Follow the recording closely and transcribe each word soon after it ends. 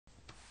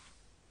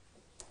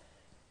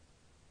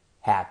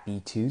Happy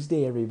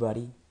Tuesday,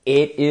 everybody.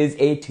 It is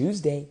a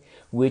Tuesday,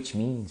 which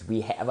means we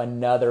have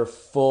another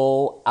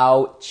full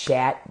out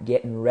chat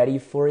getting ready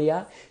for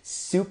you.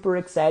 Super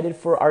excited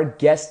for our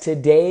guest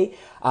today.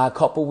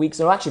 Last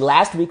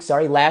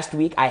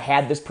week, I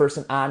had this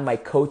person on my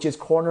Coach's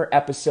Corner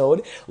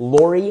episode,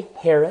 Lauri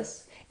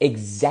Harris,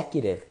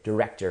 Executive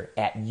Director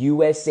at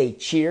USA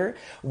Cheer.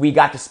 We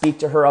got to speak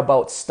to her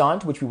about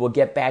stunt, which we will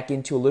get back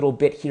into a little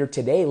bit here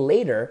today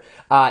later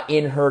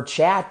in her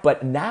chat.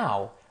 But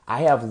now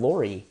I have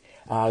Lauri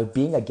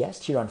being a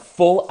guest here on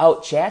Full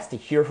Out Chats to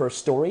hear her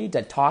story,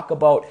 to talk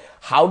about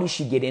how did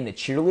she get into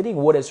cheerleading,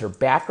 what is her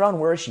background,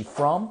 where is she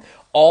from,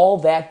 all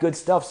that good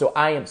stuff. So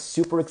I am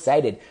super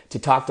excited to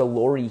talk to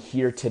Lauri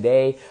here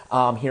today,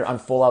 here on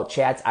Full Out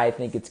Chats. I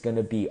think it's going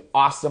to be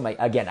awesome.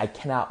 I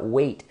cannot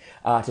wait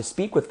to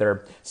speak with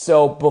her.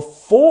 So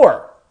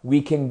before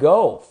we can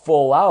go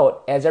full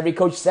out, as every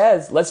coach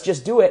says, let's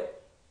just do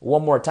it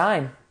one more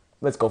time.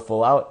 Let's go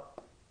full out.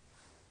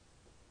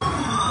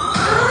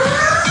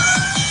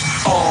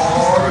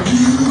 Are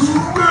you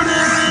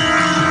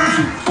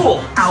ready? Full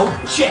Out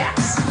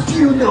Chats. Do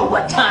you know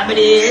what time it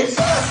is?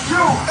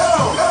 F-U-L-L-O-U-T.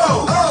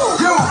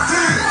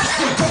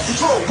 We got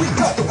control, we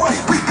got the weight,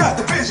 we got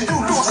the vision,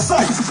 you lose the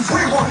sight.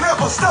 We will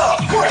never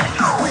stop. We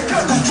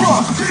got the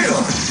drop deal.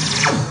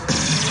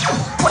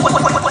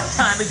 What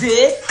time is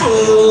it?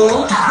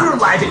 Full Out. We're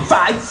live in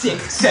 5,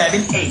 6,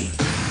 7, 8.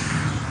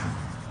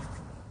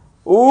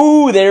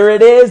 Ooh, there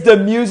it is. The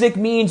music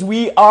means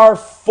we are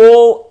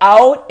full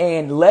out.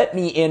 And let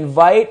me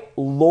invite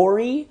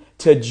Lauri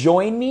to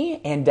join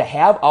me and to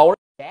have our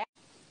chat.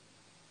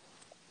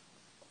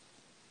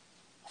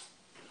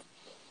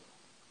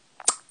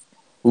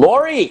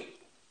 Lauri!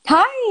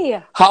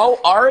 Hi! How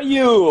are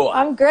you?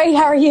 I'm great.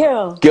 How are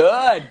you?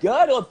 Good.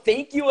 Well,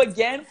 thank you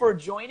again for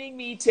joining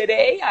me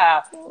today.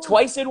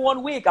 Twice in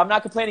 1 week. I'm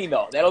not complaining,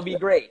 though. That'll be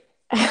great.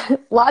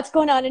 Lots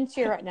going on in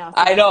cheer right now. So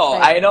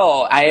I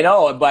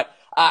know. But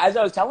as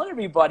I was telling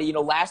everybody,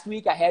 last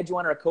week I had you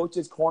on our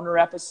Coach's Corner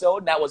episode,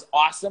 and that was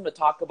awesome to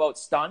talk about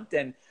stunt.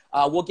 And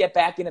we'll get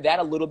back into that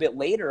a little bit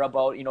later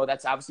about,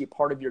 that's obviously a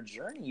part of your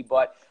journey.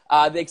 But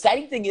the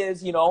exciting thing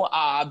is,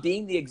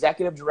 being the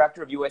executive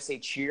director of USA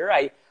Cheer,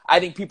 I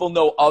think people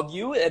know of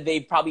you.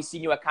 They've probably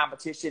seen you at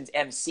competitions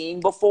emceeing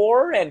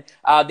before, and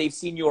they've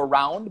seen you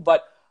around.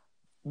 But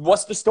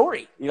what's the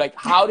story?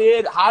 How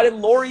did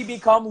Lauri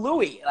become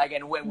Looie?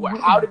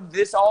 How did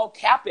this all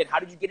happen? How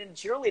did you get into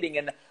cheerleading?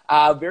 And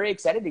very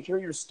excited to hear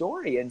your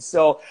story. And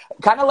so,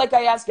 kind of like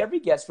I ask every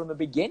guest from the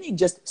beginning,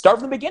 just start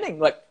from the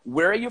beginning.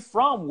 Where are you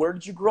from? Where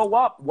did you grow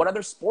up? What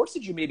other sports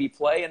did you maybe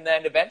play? And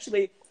then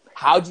eventually,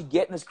 how'd you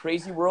get in this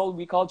crazy world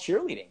we call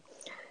cheerleading?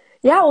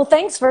 Yeah, well,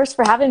 thanks first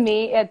for having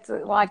me. It's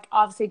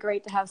obviously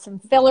great to have some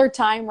filler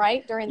time,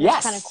 right, during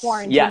this kind of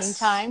quarantining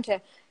time to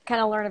kind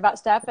of learn about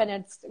stuff. And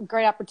it's a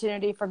great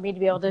opportunity for me to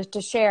be able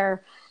to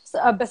share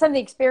some of the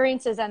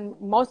experiences and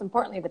most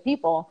importantly, the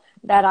people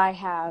that I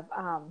have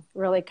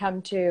really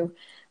come to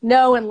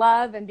know and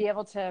love and be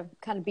able to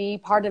kind of be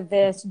part of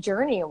this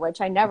journey, which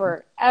I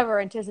never,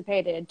 ever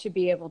anticipated to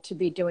be able to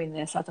be doing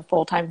this as a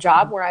full-time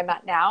job where I'm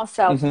at now.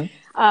 So,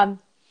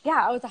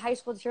 yeah, I was a high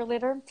school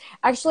cheerleader.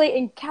 Actually,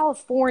 in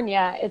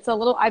California,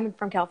 I'm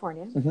from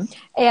California.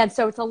 And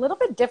so it's a little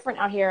bit different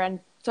out here. And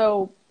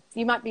so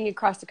you might be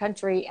across the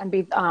country and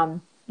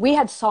we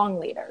had song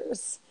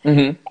leaders.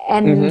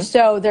 And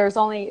so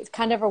it's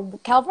kind of a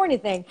California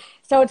thing.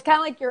 So it's kind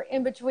of like you're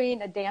in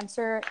between a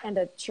dancer and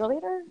a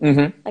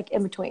cheerleader, like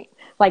in between,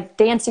 like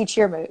dancey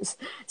cheer moves.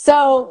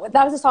 So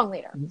that was a song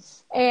leader.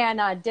 And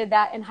I did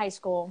that in high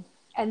school.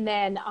 And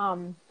then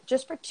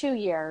just for 2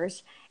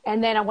 years.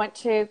 And then I went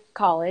to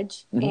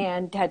college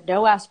and had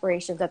no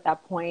aspirations at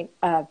that point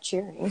of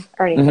cheering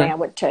or anything. I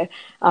went to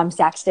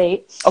Sac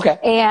State. Okay.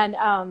 And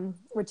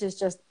which is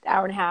just an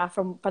hour and a half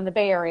from the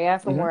Bay Area,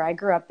 from where I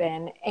grew up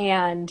in.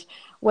 And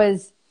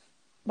was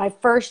my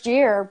first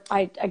year,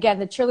 the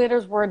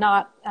cheerleaders were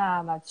not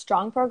a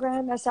strong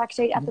program at Sac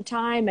State at the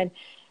time. And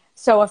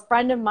so a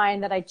friend of mine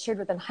that I cheered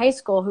with in high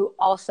school who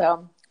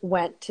also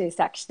went to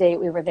Sac State,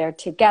 we were there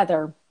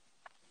together.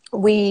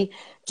 We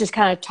just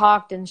kind of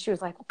talked and she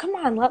was like, well, come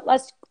on,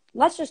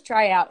 let's just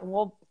try out and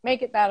we'll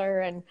make it better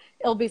and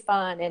it'll be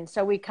fun. And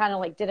so we kind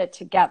of did it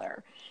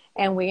together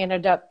and we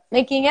ended up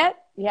making it.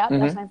 Yeah.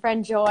 That's my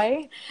friend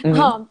Joy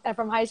from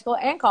high school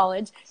and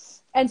college.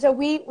 And so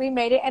we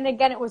made it. And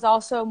again, it was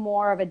also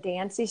more of a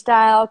dancey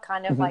style,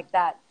 kind of like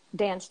that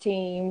dance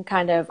team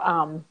kind of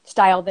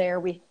style there.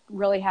 We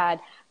really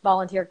had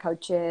volunteer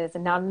coaches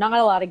and not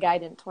a lot of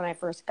guidance when I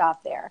first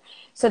got there.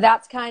 So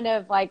that's kind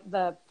of like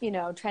the,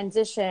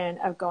 transition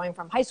of going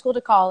from high school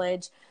to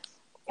college.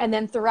 And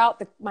then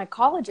throughout my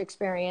college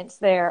experience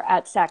there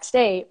at Sac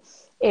State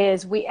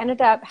is we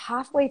ended up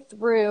halfway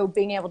through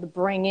being able to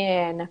bring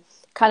in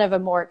kind of a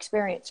more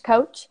experienced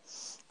coach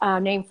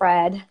named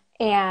Fred.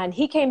 And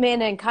he came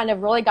in and kind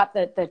of really got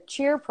the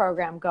cheer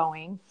program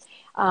going.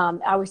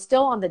 I was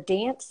still on the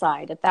dance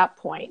side at that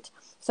point.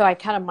 So I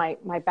kind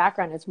of, my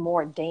background is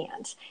more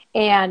dance.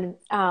 And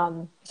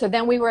so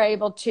then we were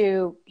able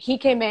to, he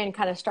came in and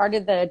kind of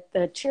started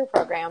the cheer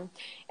program.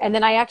 And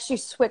then I actually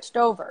switched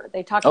over.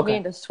 They talked me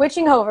into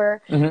switching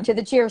over to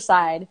the cheer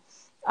side.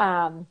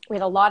 We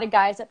had a lot of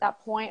guys at that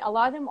point. A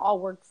lot of them all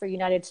worked for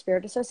United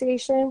Spirit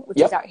Association,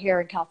 which is out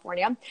here in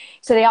California.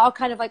 So they all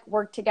kind of like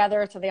worked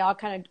together. So they all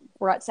kind of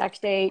were at Sac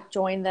State,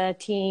 joined the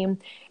team.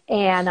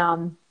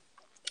 And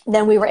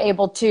then we were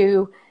able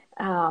to,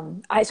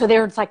 so they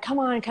were just like,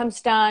 come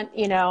stunt,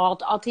 you know,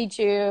 I'll teach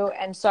you.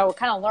 And so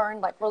kind of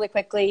learned like really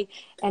quickly,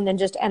 and then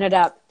just ended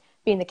up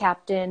being the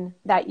captain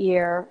that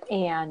year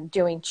and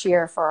doing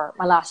cheer for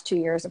my last 2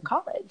 years of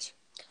college.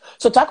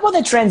 So talk about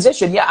the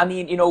transition. Yeah, I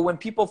mean, you know, when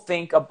people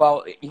think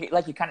about,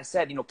 like you kind of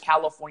said, you know,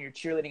 California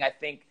cheerleading, I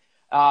think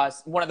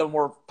one of the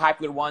more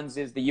popular ones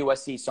is the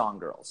USC Song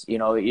Girls. You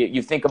know,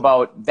 you think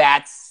about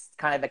that's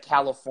kind of the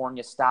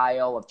California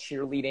style of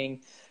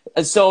cheerleading.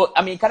 So,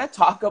 I mean, kind of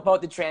talk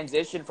about the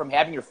transition from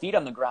having your feet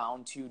on the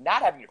ground to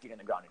not having your feet on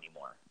the ground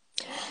anymore.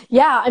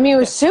 Yeah, I mean,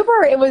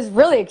 it was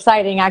really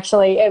exciting,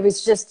 actually. It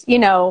was just, you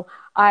know,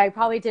 I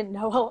probably didn't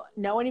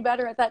know any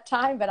better at that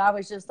time, but I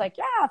was just like,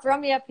 yeah, throw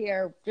me up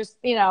here. Just,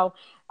 you know,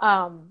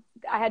 I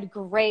had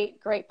great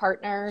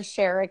partners,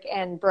 Sherrick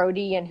and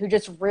Brody, and who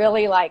just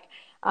really like,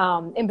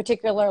 in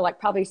particular, like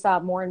probably saw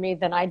more in me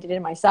than I did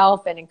in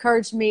myself and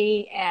encouraged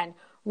me and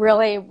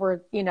really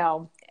were, you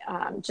know,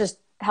 just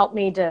helped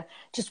me to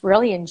just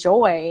really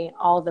enjoy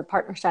all the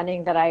partner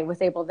stunning that I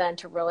was able then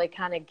to really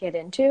kind of get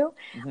into.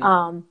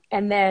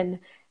 And then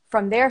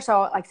from there,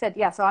 so like I said,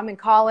 yeah, so I'm in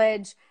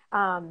college,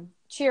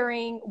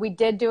 cheering. We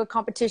did do a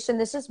competition.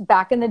 This is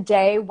back in the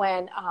day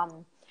when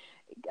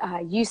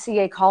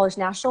UCA College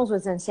Nationals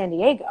was in San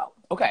Diego.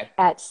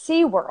 At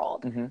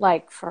SeaWorld,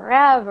 like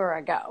forever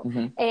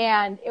ago.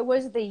 And it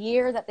was the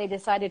year that they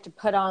decided to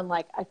put on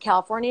like a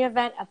California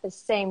event at the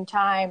same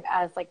time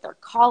as like their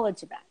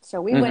college event.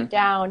 So we went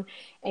down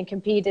and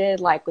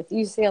competed like with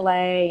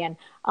UCLA and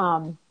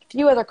a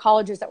few other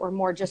colleges that were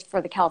more just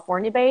for the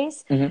California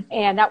base.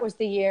 And that was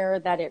the year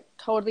that it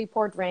totally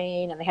poured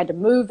rain and they had to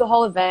move the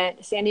whole event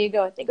to San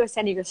Diego. I think it was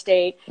San Diego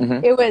State.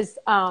 It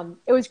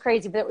was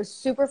crazy, but it was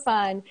super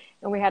fun.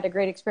 And we had a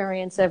great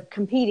experience of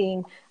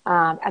competing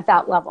at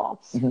that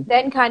level.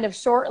 Then kind of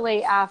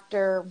shortly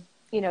after,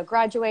 you know,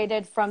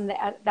 graduated from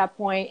at that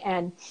point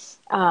and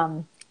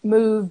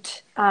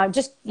moved,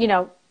 just, you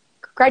know,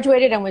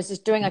 graduated and was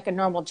just doing like a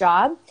normal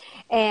job.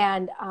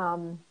 And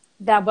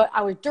but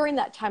I was during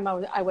that time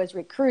I was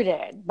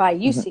recruited by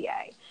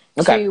UCA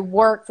to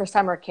work for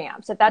summer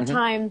camps. At that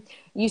time,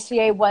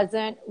 UCA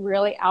wasn't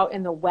really out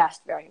in the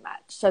West very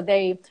much. So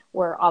they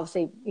were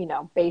obviously, you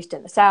know, based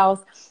in the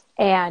South.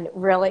 And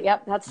really,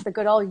 that's the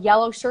good old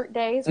yellow shirt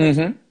days. Which,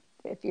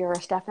 if you're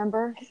a staff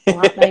member,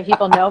 not many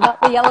people know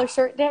about the yellow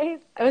shirt days.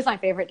 It was my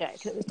favorite day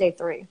because it was day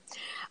 3.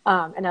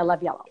 And I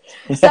love yellow.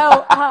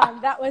 So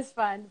that was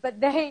fun. But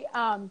they,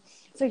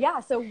 they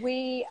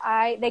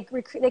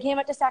came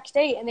up to Sac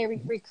State and they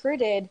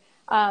recruited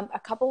a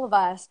couple of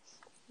us.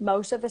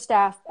 Most of the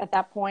staff at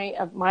that point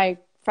of my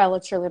fellow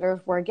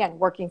cheerleaders were, again,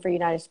 working for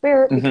United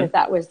Spirit because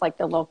that was like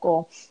the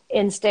local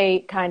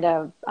in-state kind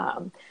of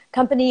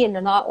company, and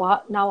not a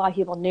lot of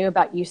people knew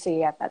about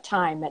UC at that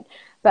time.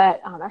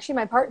 But actually,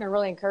 my partner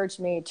really encouraged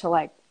me to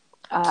like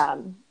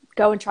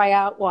go and try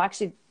out. Well,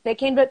 actually, they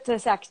came to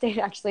Sac State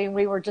actually, and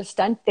we were just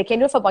stunned. They came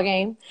to a football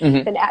game.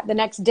 Then the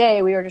next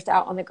day, we were just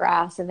out on the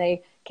grass, and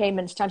they came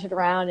and stunted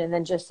around, and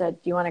then just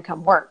said, "Do you want to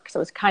come work?" So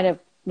it was kind of,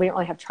 we didn't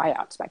really have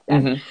tryouts back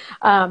then.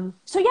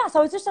 So I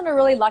was just in a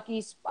really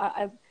lucky.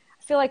 I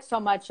feel like so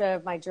much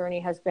of my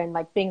journey has been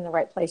like being in the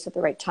right place at the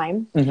right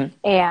time.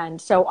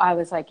 And so I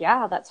was like,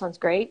 yeah, that sounds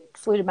great.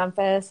 Flew to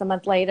Memphis a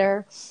month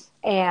later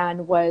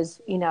and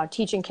was, you know,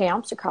 teaching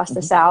camps across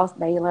the South,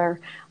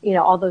 Baylor, you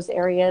know, all those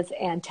areas,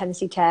 and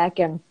Tennessee Tech.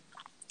 And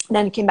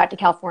then came back to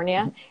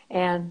California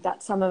and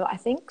got I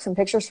think some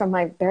pictures from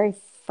my very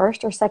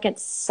first or second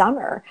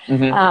summer.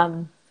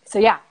 So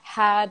yeah,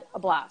 had a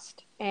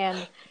blast.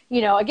 And,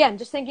 you know, again,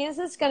 just thinking this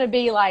is going to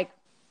be like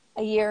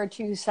a year or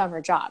 2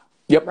 summer job,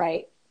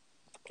 right?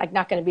 Like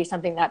not going to be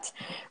something that's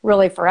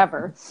really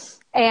forever.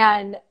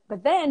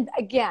 But then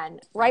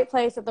again, right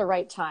place at the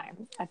right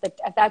time.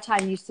 At that time,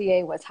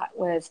 UCA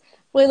was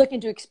really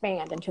looking to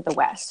expand into the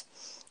West.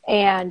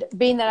 And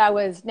being that I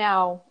was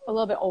now a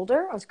little bit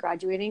older, I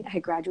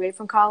had graduated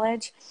from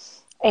college,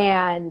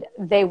 and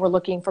they were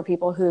looking for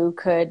people who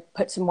could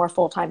put some more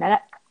full-time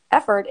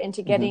effort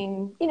into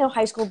getting, you know,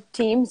 high school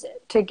teams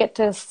to get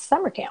to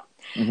summer camp.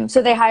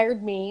 So they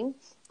hired me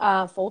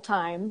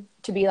full-time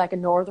to be like a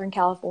Northern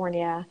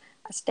California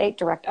state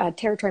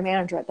territory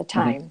manager at the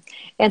time.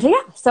 And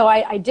so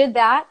I did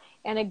that.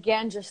 And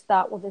again, just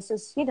thought, well, this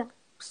is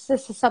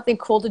something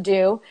cool to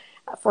do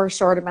for a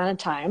short amount of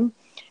time,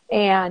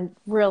 and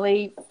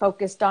really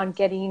focused on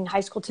getting high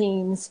school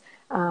teams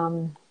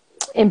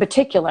in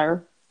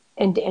particular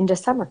into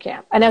summer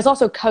camp. And I was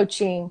also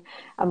coaching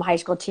a high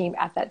school team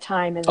at that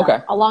time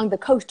along the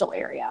coastal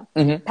area,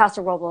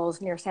 Paso Robles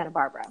near Santa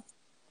Barbara.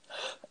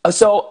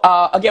 So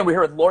again, we're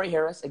here with Lauri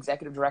Harris,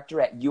 Executive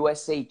Director at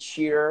USA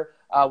Cheer.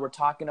 We're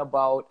talking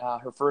about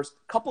her first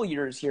couple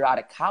years here out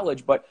of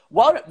college. But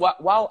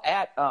while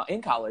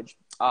in college,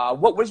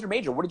 what was your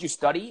major? What did you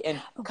study?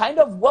 And kind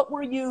of what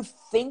were you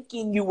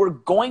thinking you were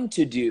going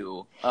to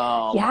do?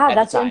 Yeah,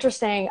 that's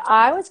interesting.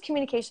 I was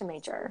communication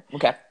major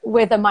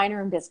with a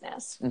minor in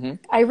business.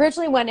 I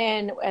originally went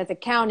in as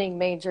accounting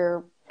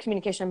major,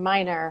 communication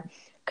minor,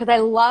 because I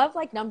love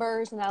like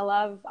numbers and I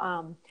love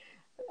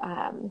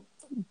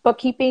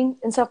bookkeeping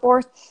and so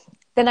forth.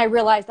 Then I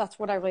realized that's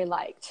what I really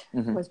liked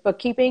was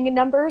bookkeeping and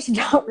numbers,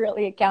 not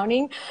really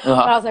accounting.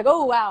 But I was like,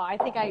 oh, wow. I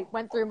think I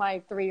went through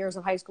my 3 years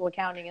of high school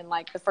accounting in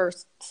like the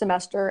first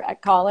semester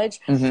at college.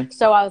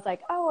 So I was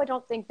like, oh, I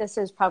don't think this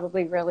is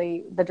probably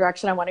really the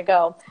direction I want to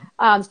go.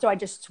 So I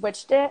just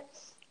switched it.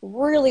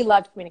 Really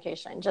loved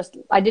communication.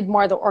 I did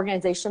more of the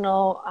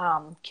organizational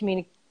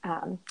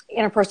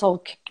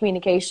interpersonal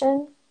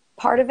communication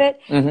part of it,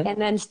 and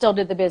then still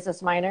did the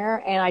business minor.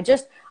 And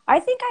I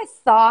think I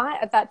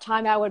thought at that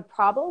time I would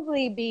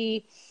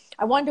probably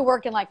I wanted to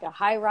work in like a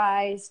high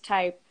rise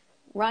type,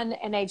 run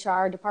an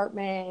HR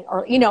department,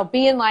 or,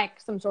 be in like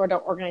some sort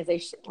of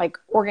organization,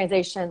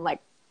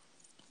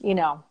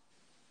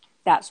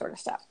 that sort of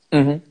stuff.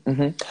 And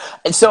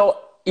so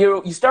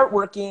you start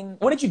working.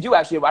 What did you do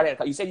actually?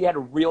 You said you had a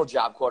real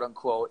job, quote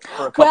unquote,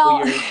 for a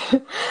couple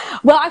years.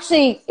 Well,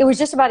 actually, it was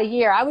just about a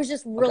year. I was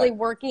just really I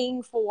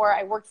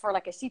worked for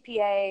like a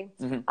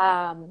CPA.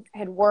 I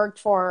had worked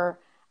for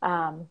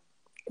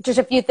just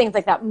a few things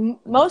like that.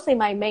 Mostly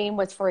my main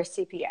was for a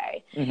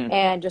CPA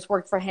and just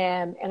worked for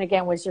him. And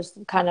again, was just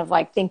kind of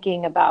like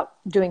thinking about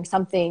doing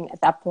something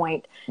at that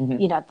point,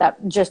 that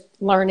just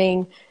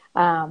learning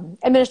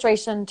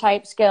administration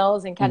type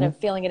skills and kind of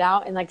feeling it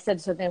out. And like I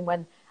said, so then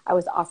when I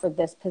was offered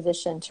this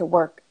position to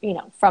work,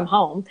 from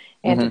home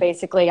and to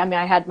basically,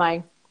 I had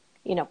my,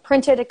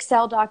 printed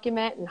Excel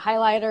document and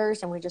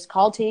highlighters, and we just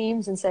call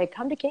teams and say,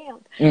 come to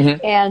camp.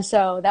 And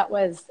so it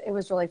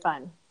was really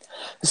fun.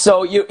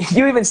 So you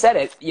even said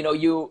it,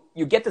 you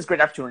get this great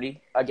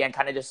opportunity, again,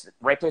 kind of just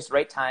right place,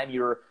 right time.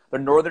 You're the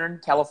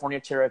Northern California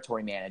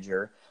territory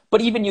manager,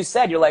 but even you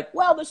said, you're like,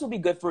 well, this will be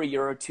good for a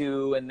year or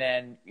two. And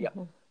then,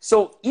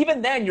 so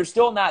even then you're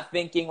still not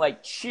thinking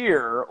like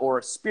cheer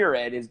or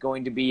spirit is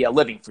going to be a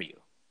living for you.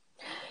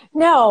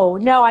 No,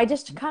 I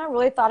just kind of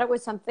really thought it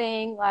was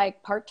something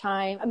like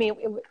part-time.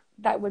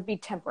 That would be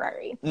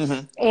temporary.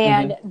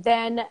 And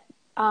then,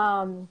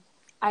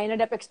 I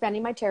ended up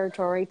expanding my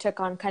territory, took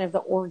on kind of the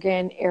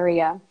Oregon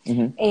area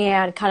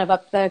and kind of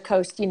up the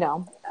coast,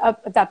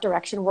 up that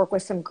direction, work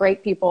with some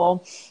great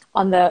people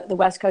on the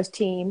West Coast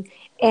team.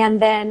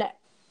 And then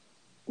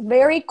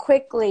very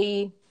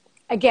quickly,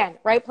 again,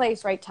 right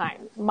place, right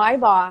time. My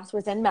boss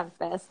was in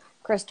Memphis,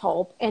 Chris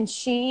Tolp, and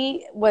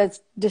she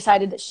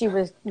decided that she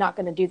was not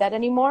going to do that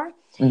anymore.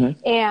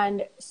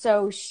 And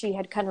so she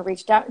had kind of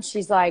reached out and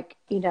she's like,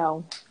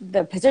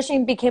 the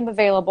position became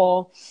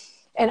available.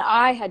 And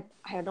I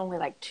had only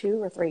like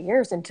 2 or 3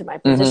 years into my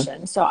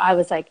position. So I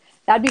was like,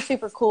 that'd be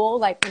super cool.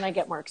 Like when I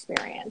get more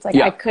experience,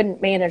 I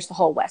couldn't manage the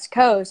whole West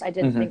Coast. I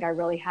didn't think I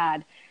really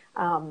had,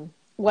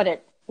 what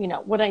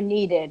I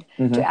needed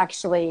to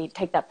actually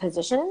take that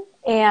position.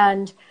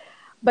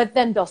 But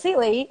then Bill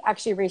Seeley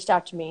actually reached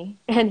out to me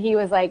and he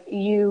was like,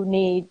 you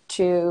need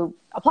to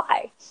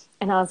apply.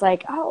 And I was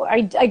like,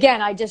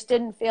 I just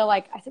didn't feel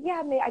like, I said,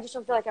 I just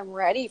don't feel like I'm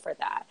ready for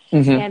that.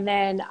 And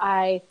then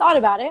I thought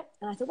about it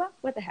and I said, well,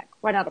 what the heck,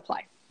 why not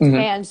apply?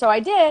 And so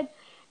I did,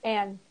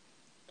 and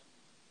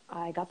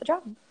I got the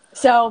job.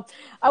 So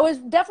I was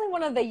definitely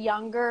one of the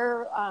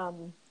younger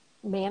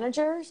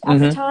managers at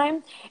the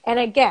time. And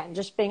again,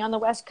 just being on the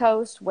West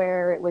Coast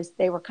where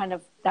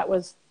that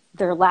was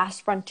their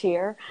last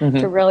frontier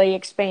to really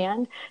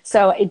expand.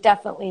 So it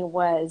definitely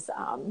was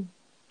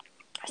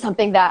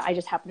something that I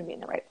just happened to be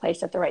in the right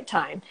place at the right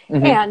time.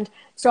 And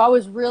so I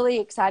was really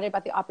excited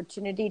about the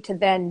opportunity to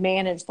then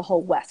manage the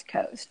whole West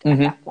Coast at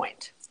that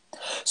point.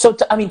 So,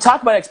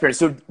 talk about experience.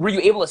 So were you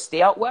able to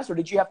stay out West or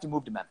did you have to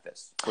move to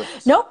Memphis?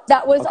 Nope.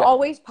 That was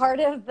always part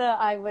of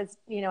I was,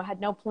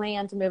 had no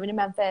plan to move into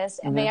Memphis.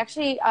 And they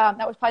actually,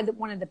 that was probably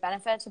one of the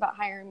benefits about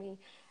hiring me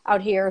out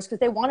here is because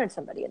they wanted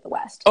somebody in the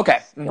West.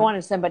 They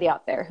wanted somebody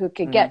out there who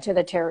could get to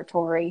the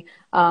territory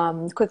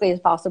as quickly as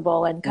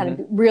possible and kind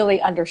of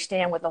really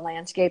understand what the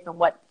landscape and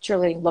what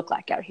cheerleading looked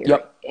like out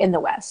here in the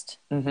West.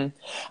 And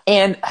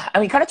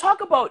kind of talk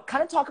about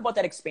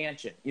that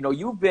expansion.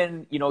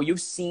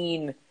 You've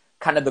seen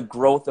kind of the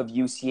growth of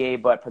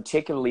UCA, but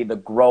particularly the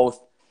growth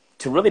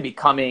to really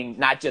becoming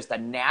not just a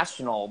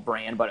national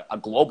brand, but a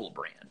global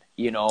brand,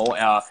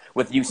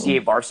 with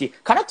UCA varsity.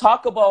 Kind of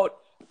talk about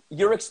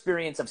your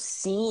experience of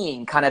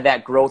seeing kind of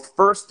that growth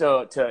first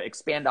to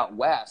expand out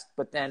West,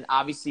 but then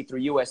obviously through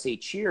USA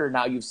Cheer,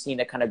 now you've seen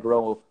it kind of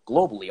grow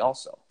globally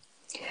also.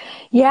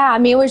 Yeah,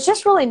 it was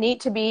just really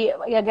neat to be,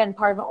 again,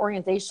 part of an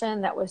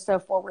organization that was so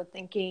forward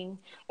thinking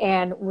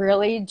and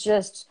really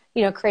just,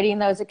 creating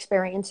those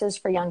experiences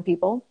for young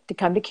people to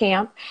come to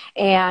camp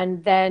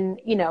and then,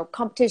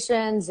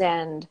 competitions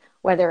and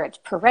whether it's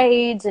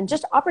parades and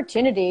just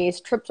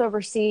opportunities, trips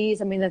overseas.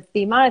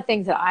 The amount of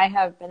things that I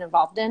have been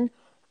involved in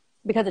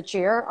because of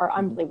cheer are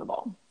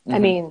unbelievable. I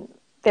mean,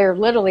 they're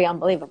literally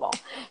unbelievable.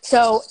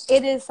 So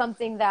it is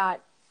something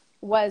that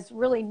was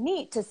really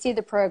neat to see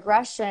the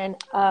progression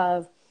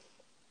of,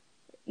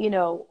 you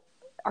know,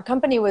 our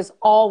company was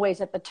always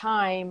at the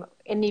time,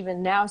 and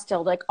even now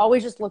still, like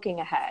always just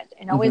looking ahead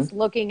and always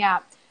looking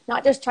at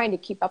not just trying to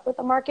keep up with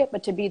the market,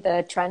 but to be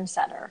the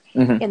trendsetter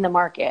in the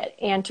market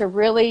and to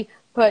really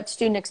put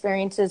student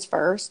experiences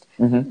first,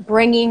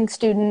 bringing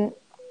student,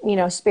 you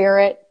know,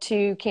 spirit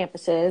to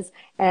campuses,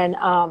 and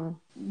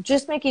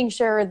just making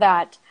sure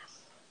that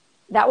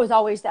that was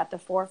always at the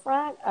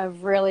forefront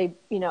of really,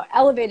 you know,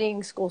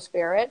 elevating school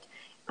spirit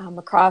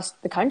across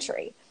the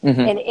country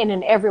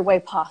in every way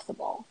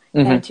possible.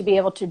 And to be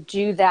able to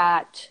do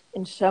that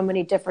in so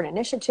many different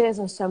initiatives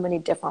and so many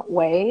different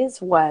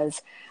ways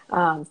was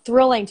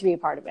thrilling to be a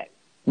part of it.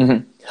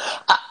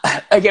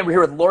 Again, we're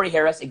here with Lauri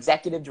Harris,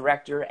 Executive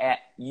Director at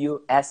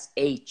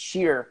USA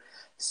Cheer.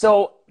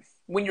 So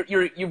when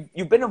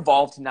you've been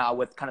involved now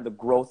with kind of the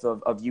growth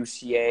of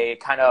UCA,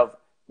 kind of,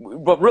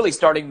 but really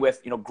starting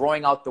with, you know,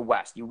 growing out the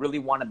West. You really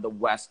wanted the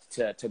West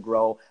to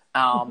grow.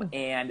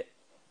 And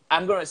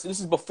I'm going to, this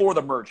is before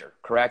the merger,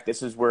 correct?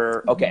 This is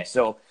where, okay,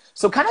 so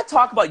kind of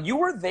talk about, you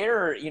were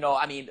there, you know,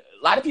 I mean,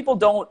 a lot of people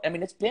don't, I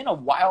mean, it's been a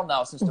while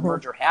now since the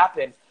merger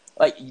happened.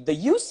 Like the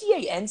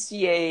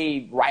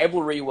UCA-NCA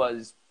rivalry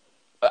was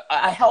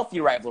a healthy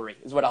rivalry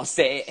is what I'll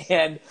say.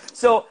 And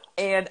so,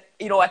 and,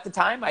 you know, at the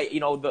time, you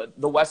know,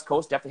 the West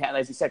Coast definitely had,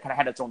 as you said, kind of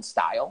had its own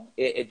style.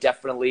 It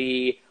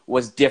definitely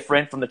was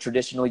different from the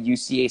traditional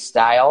UCA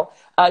style.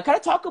 Kind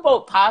of talk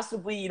about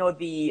possibly, you know,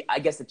 I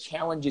guess the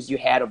challenges you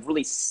had of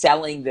really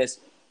selling this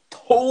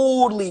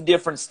totally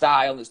different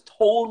style, this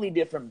totally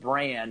different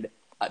brand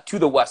to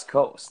the West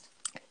Coast.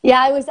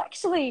 Yeah, it was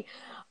actually,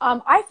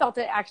 I felt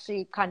it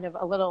actually kind of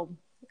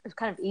it was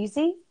kind of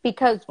easy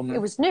because it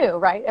was new,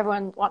 right?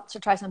 Everyone wants to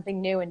try something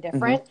new and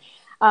different.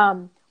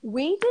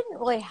 We didn't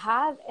really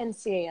have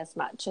NCA as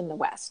much in the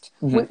West.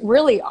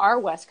 Really, our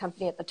West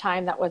company at the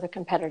time that was a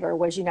competitor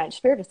was United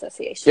Spirit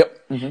Association.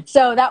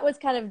 So that was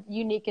kind of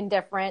unique and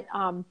different.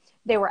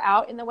 They were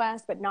out in the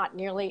West, but not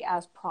nearly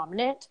as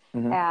prominent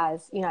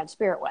as United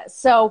Spirit was.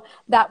 So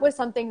that was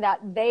something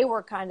that they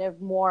were kind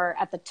of more,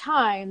 at the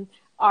time,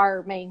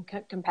 our main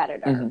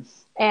competitor.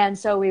 And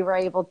so we were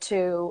able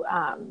to,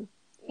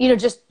 you know,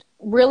 just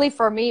really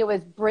for me, it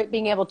was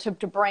being able to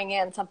bring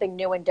in something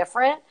new and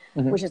different,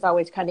 which is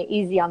always kind of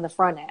easy on the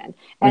front end.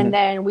 And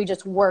then we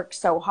just worked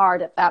so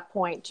hard at that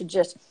point to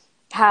just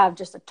have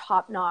just a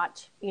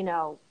top-notch, you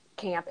know,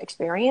 camp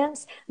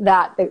experience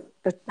that the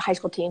high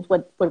school teams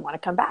would want to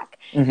come back.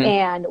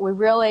 And we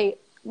really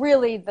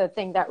the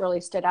thing that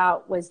really stood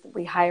out was that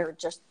we hired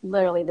just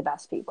literally the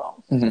best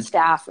people. The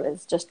staff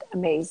was just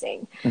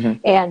amazing.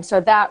 And so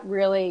that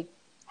really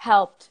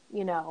helped,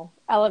 you know,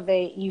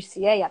 elevate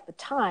UCA at the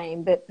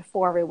time, but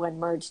before everyone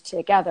merged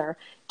together,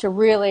 to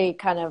really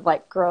kind of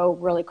like grow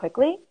really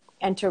quickly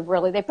and to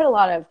really, they put a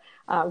lot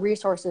of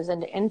resources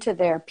into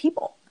their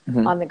people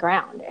on the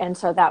ground. And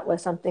so that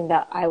was something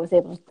that I was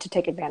able to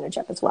take advantage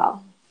of as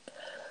well.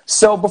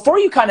 So before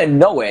you kind of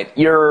know it,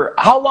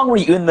 how long were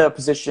you in the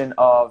position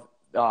of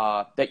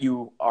that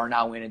you are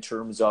now in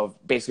terms of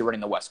basically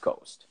running the West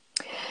Coast?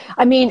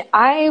 I mean,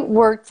 I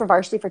worked for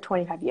Varsity for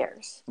 25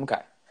 years.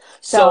 Okay.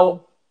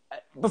 So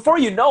before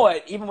you know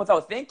it, even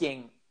without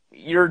thinking,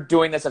 you're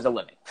doing this as a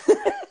living.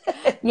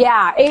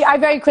 Yeah, I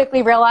very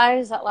quickly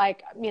realized that,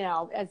 like, you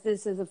know, as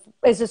this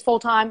is full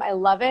time, I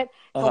love it.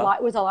 It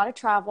was a lot of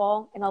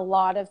travel and a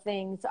lot of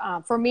things.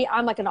 For me,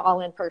 I'm like an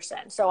all-in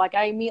person, so like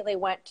I immediately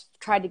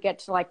tried to get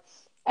to like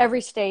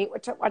every state,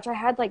 which I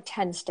had like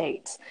 10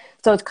 states.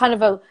 So it's kind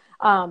of a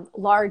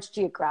large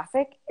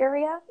geographic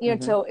area, you know,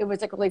 so it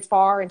was like really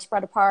far and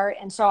spread apart.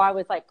 And so I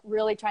was like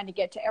really trying to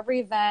get to every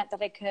event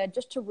that I could,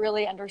 just to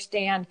really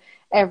understand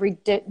every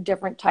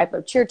different type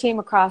of cheer team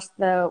across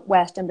the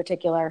West in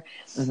particular.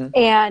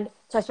 And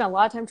so I spent a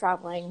lot of time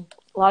traveling,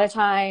 a lot of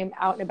time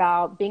out and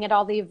about, being at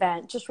all the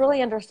events, just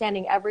really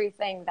understanding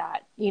everything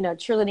that, you know,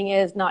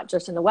 cheerleading is, not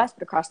just in the West,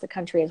 but across the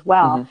country as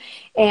well.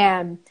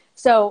 And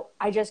so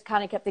I just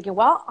kind of kept thinking,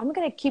 well, I'm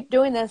going to keep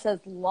doing this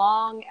as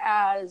long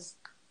as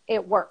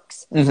it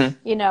works,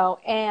 you know.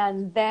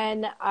 And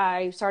then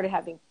I started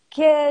having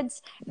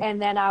kids,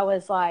 and then I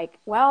was like,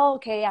 well,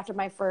 okay, after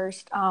my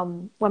first,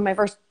 when my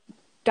first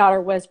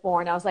daughter was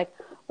born, I was like,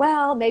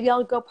 well, maybe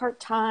I'll go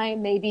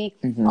part-time, maybe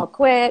I'll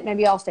quit,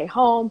 maybe I'll stay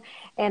home.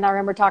 And I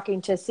remember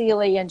talking to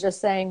Sealy and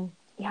just saying,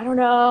 yeah, I don't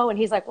know. And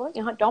he's like, well,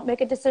 you know, don't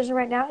make a decision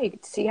right now. You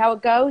can see how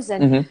it goes.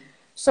 And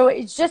so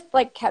it's just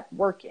like kept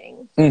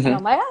working. And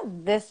I'm like, oh,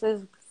 this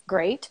is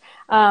great.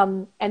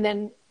 And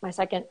then my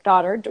second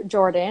daughter,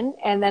 Jordan.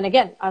 And then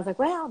again, I was like,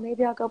 well,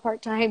 maybe I'll go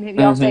part-time,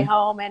 maybe I'll stay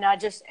home. And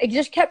it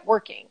just kept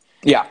working.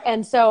 Yeah.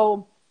 And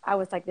so I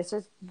was like,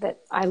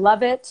 I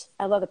love it.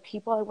 I love the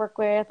people I work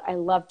with. I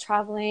love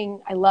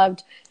traveling. I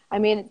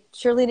mean,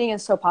 cheerleading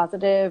is so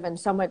positive and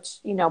so much,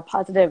 you know,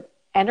 positive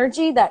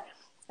energy that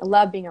I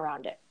love being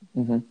around it.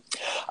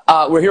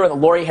 We're here with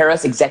Lauri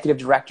Harris, Executive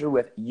Director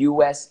with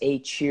USA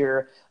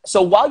Cheer.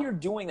 So while you're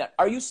doing that,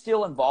 are you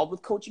still involved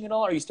with coaching at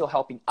all? Are you still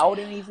helping out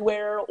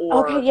anywhere?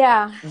 Or Okay,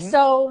 yeah.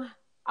 So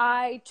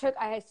I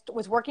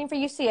was working for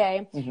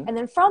UCA, and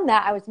then from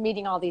that, I was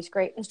meeting all these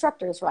great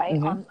instructors,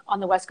 right, on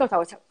the West Coast.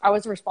 I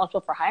was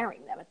responsible for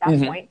hiring them at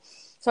that point.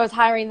 So I was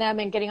hiring them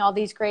and getting all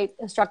these great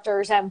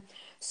instructors. And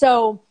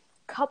so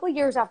a couple of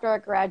years after I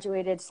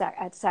graduated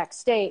at Sac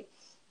State,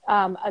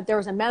 there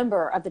was a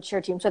member of the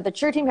cheer team. So the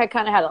cheer team had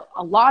kind of had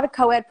a lot of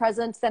co-ed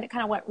presence. Then it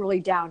kind of went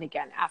really down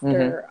again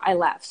after I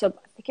left. So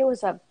I think it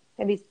was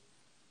maybe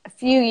a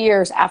few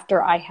years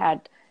after I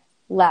had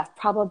left,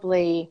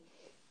 probably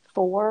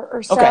 4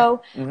 or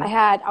so. Okay.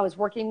 I was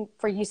working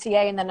for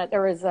UCA, and then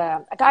there was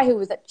a guy who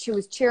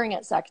was cheering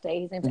at Sac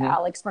State. His name's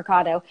Alex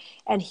Mercado,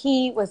 and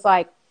he was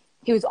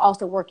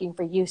also working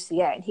for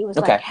UCA, and he was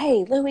like,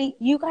 "Hey, Louie,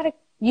 you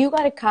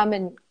gotta come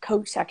and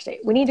coach Sac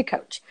State. We need to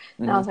coach."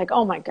 And I was like,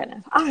 "Oh my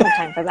goodness, I don't have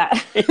time for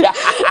that." I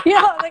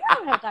was like, "I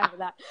don't have time for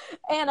that."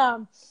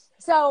 And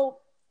so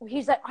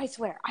he's like, I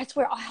swear,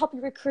 I'll help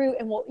you recruit,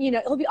 and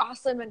it'll be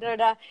awesome, and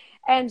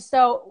And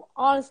so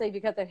honestly,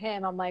 because of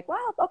him, I'm like,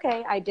 well,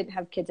 okay. I didn't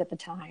have kids at the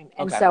time,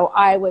 and so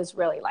I was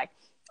really like,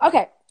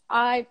 okay,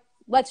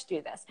 let's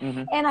do this.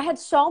 And I had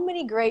so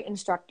many great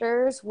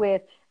instructors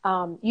with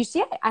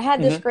UCA. I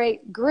had this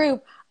great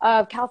group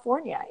of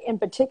California in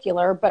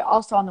particular, but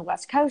also on the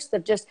West Coast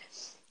of just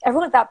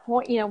everyone at that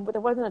point.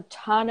 There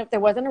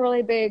wasn't a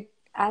really big,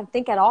 I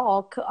think at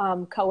all,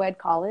 co-ed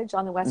college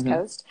on the West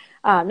Coast,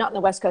 not in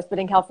the West Coast, but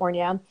in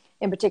California,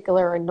 in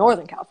particular in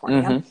Northern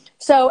California.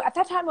 So at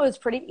that time, it was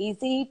pretty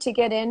easy to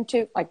get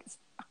into, like,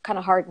 kind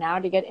of hard now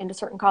to get into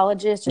certain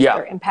colleges, just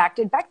they're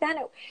impacted. Back then,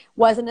 it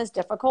wasn't as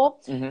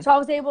difficult. So I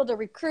was able to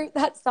recruit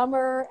that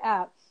summer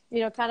at,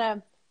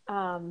 kind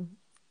of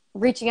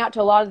reaching out to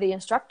a lot of the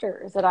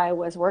instructors that I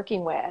was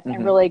working with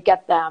and really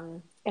get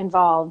them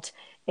involved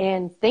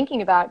in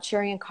thinking about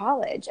cheering in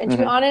college. And to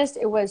be honest,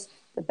 it was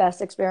the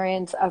best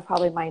experience of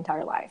probably my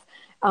entire life.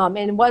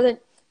 And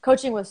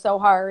coaching was so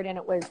hard, and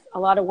it was a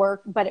lot of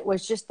work, but it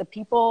was just the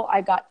people I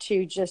got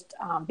to just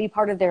be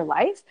part of their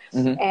life.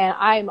 And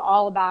I'm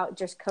all about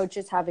just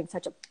coaches having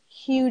such a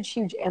huge,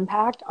 huge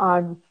impact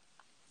on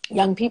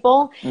young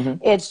people.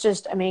 It's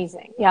just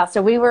amazing. Yeah.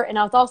 So and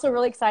I was also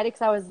really excited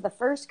because I was the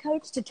first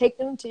coach to take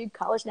them to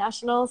college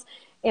nationals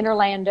in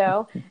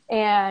Orlando.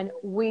 And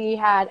we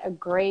had a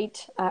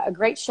great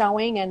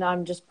showing. And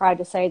I'm just proud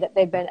to say that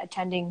they've been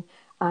attending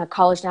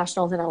college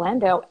nationals in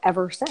Orlando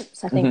ever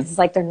since. I think this is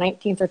like their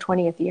 19th or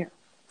 20th year.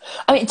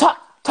 I mean,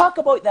 talk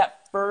about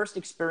that first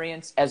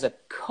experience as a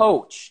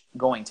coach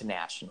going to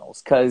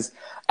nationals. Cause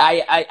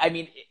I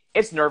mean,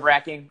 it's nerve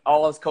wracking.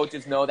 All those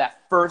coaches know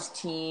that first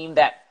team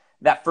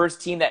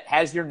that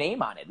has your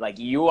name on it. Like,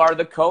 you are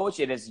the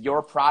coach. It is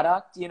your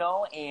product,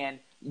 and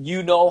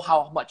you know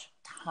how much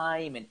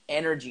time and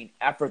energy and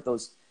effort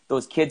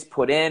those kids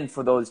put in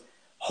for those,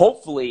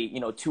 hopefully,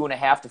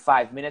 2.5 to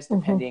 5 minutes,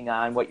 depending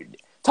on what you're doing.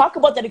 Talk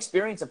about that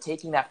experience of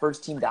taking that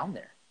first team down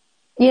there.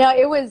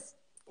 It was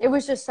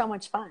just so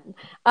much fun.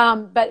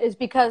 But it's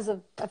because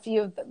of a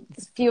few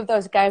of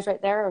those guys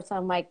right there are some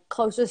of my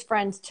closest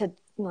friends to,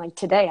 like,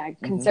 today. I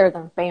consider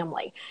them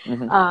family.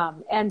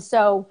 And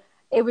so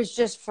it was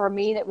just, for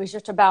me, that was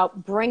just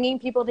about bringing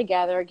people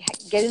together,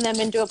 getting them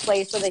into a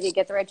place where they could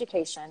get their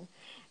education.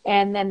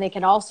 And then they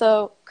can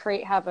also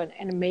have an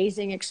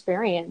amazing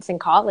experience in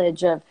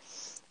college of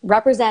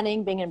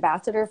representing, being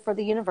ambassador for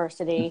the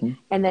university,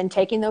 and then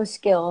taking those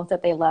skills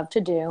that they love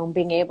to do and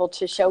being able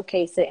to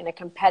showcase it in a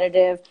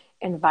competitive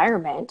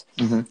environment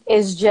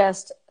is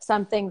just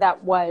something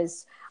that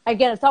was,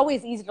 again, it's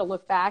always easy to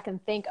look back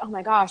and think, oh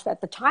my gosh,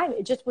 at the time,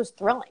 it just was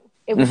thrilling.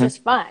 It was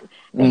just fun.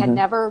 They had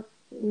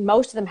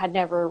most of them had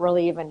never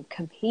really even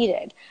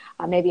competed,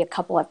 maybe a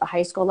couple at the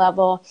high school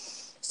level.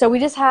 So we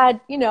just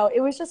had,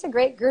 it was just a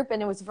great group,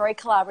 and it was very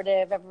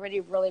collaborative.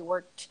 Everybody really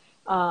worked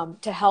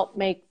to help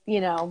make,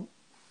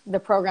 the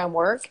program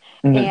work.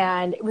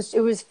 And it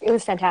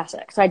was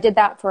fantastic. So I did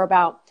that for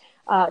about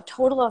a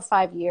total of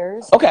 5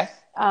 years. Okay.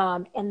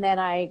 And then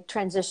I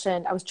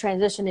was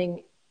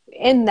transitioning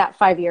in that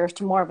 5 years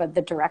to more of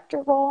the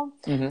director role.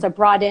 So I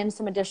brought in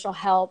some additional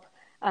help.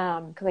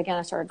 Because again,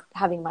 I started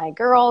having my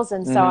girls,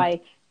 and so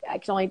I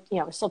could only,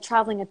 was still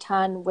traveling a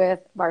ton with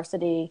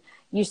varsity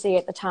UC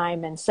at the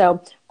time, and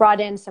so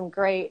brought in some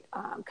great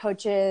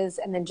coaches,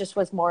 and then just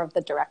was more of the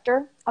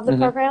director of the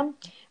program,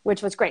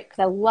 which was great because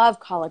I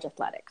love college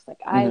athletics. Like,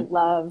 I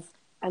love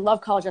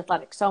college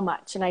athletics so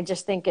much, and I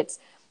just think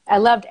I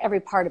loved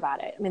every part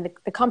about it. I mean,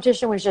 the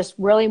competition was just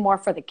really more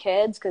for the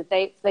kids because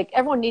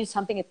everyone needs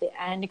something at the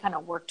end to kind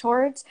of work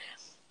towards.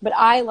 But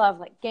I love,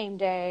 like, game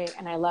day,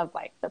 and I love,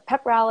 like, the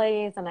pep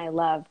rallies, and I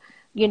love,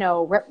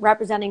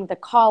 representing the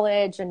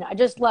college. And I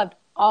just loved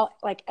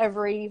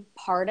every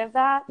part of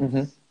that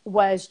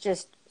was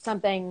just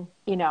something,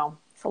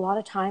 it's a lot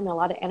of time and a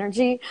lot of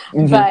energy,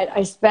 but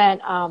I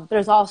spent, but it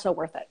was also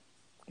worth it.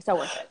 So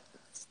worth it.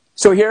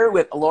 So here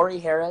with Lauri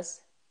Harris,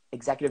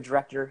 Executive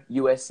Director,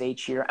 USA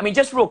Cheer. I mean,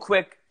 just real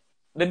quick,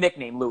 the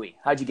nickname Louie.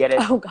 How'd you get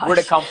it? Oh, gosh. Where'd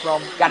it come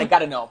from?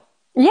 Gotta know.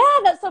 Yeah,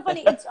 that's so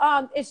funny. It's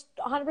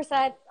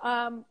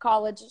 100%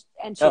 college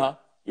and cheer.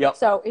 Yep.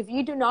 So if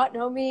you do not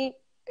know me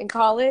in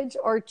college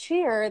or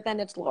cheer, then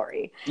it's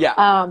Lauri.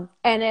 Yeah.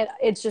 And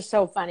it's just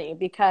so funny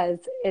because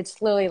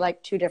it's literally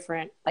like two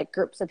different like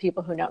groups of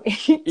people who know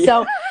me. Yeah.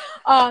 So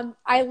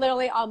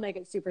I'll make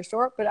it super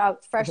short, but I was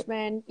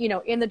freshman,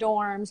 in the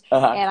dorms,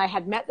 and I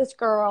had met this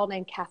girl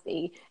named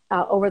Kathy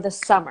over the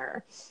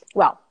summer.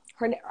 Well,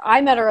 I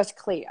met her as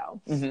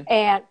Cleo,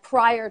 and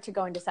prior to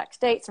going to Sac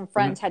State, some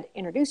friends had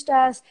introduced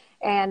us,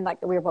 and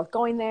like we were both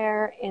going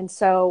there, and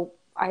so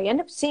I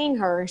ended up seeing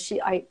her.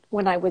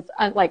 When I was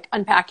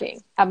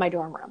unpacking at my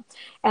dorm room,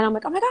 and I'm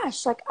like, oh my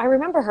gosh, like I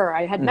remember her.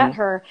 I had met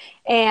her,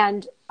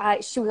 and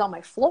she was on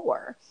my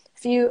floor,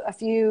 a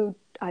few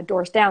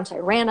doors down. So I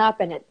ran up,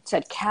 and it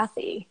said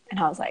Kathy, and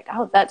I was like,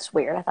 oh, that's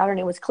weird. I thought her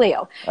name was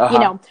Cleo,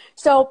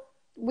 So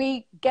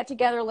we get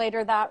together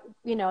later that,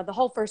 the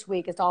whole first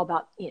week is all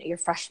about, your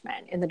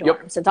freshmen in the dorms.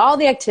 Yep. It's all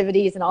the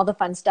activities and all the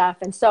fun stuff.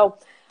 And so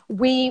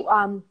we,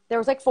 there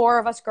was like 4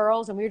 of us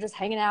girls, and we were just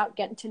hanging out,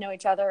 getting to know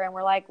each other. And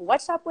we're like,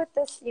 what's up with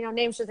this,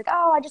 name? She's like,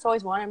 oh, I just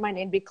always wanted my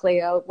name to be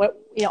Cleo,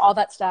 all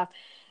that stuff.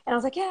 And I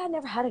was like, yeah, I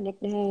never had a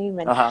nickname.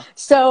 And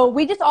so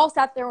we just all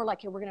sat there and we're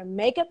like, hey, we're going to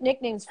make up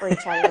nicknames for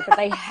each other, but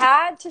they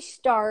had to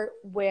start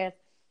with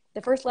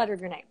the first letter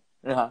of your name.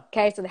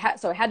 Okay. So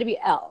it had to be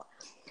L.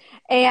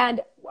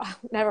 And I'll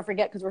never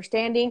forget, because we're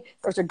standing,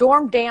 there's a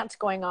dorm dance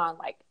going on,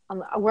 like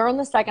we're on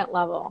the 2nd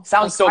level.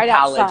 Sounds so right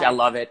college. outside. I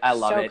love it. I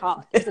love it.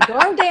 College. There's a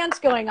dorm dance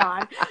going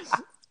on.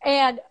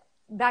 And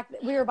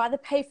we were by the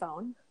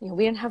payphone.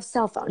 We didn't have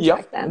cell phones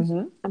back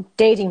then. I'm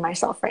dating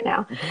myself right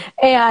now.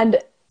 And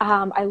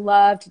I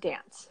love to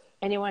dance.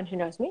 Anyone who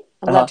knows me,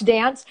 I love to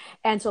dance.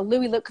 And so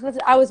Louie, because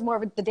I was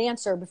more of the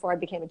dancer before I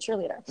became a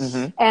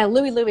cheerleader. And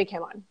Louie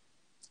came on.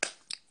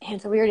 And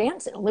so we were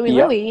dancing,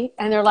 Louie,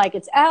 and they're like,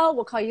 it's L,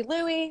 we'll call you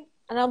Louie.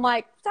 And I'm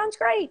like, sounds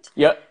great.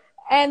 Yep.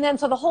 And then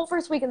so the whole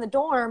first week in the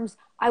dorms,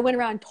 I went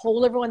around and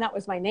told everyone that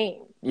was my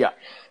name. Yeah.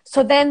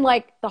 So then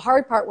like the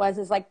hard part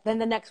is like, then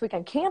the next week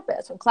on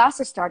campus when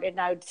classes started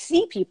and I would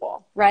see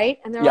people, right?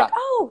 And they're like,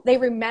 oh, they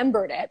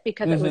remembered it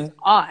because it was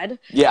odd.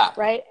 Yeah.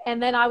 Right.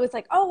 And then I was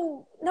like,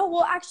 oh, no,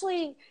 well,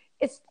 actually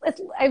it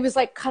was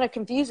like kind of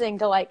confusing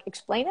to like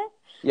explain it.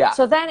 Yeah.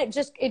 So then it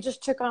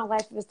just took on a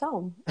life of its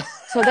own.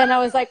 So then I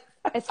was like,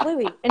 it's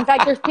Louie. In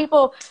fact, there's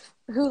people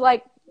who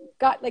like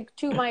got like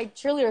 2 of my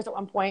cheerleaders at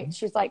one point.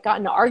 She's like got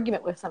in an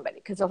argument with somebody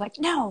because they're like,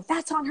 no,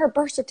 that's on her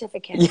birth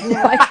certificate. And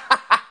they're like,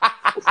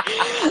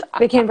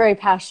 became very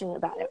passionate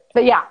about it.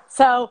 But yeah,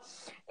 so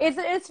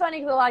it's funny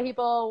because a lot of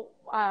people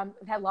have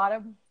had a lot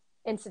of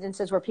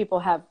incidences where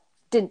people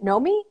didn't know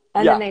me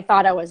and then they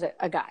thought I was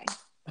a guy.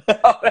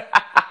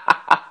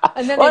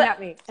 And then they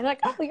met me and they're like,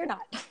 oh, you're not.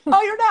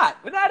 Oh, you're not.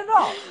 Not at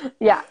all.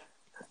 Yeah.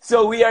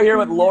 So we are here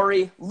with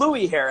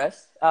Louie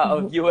Harris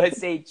of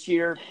USA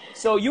Cheer.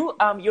 So you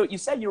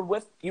said you were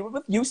with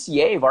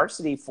UCA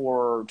varsity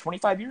for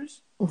 25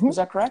 years. Is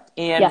that correct?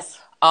 And yes.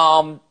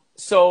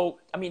 So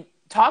I mean,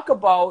 talk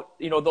about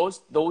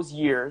those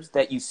years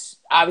that you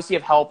obviously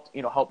have helped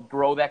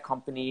grow that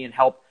company and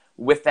help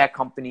with that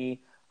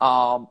company.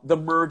 The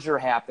merger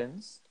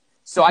happens.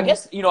 So I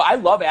guess I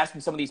love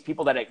asking some of these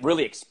people that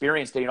really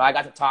experienced it. I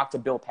got to talk to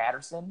Bill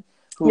Patterson.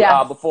 Who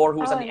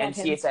was on the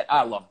NCAA set.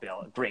 I love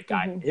Bill, great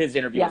guy. His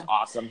interview was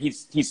awesome.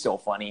 He's so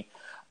funny.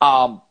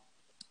 But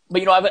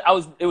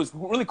it was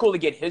really cool to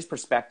get his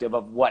perspective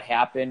of what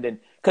happened, and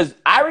because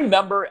I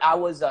remember I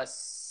was a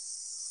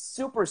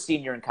super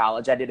senior in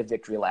college. I did a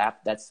victory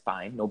lap. That's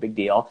fine, no big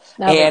deal.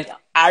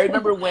 I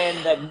remember when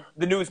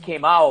the news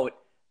came out,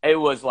 it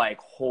was like,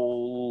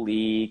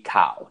 holy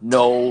cow,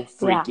 no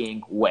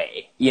freaking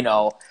way,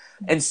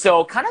 And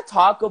so kind of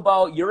talk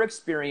about your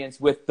experience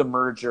with the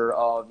merger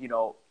of,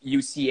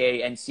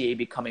 UCA, NCAA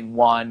becoming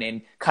one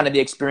and kind of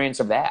the experience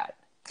of that.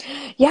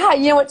 Yeah,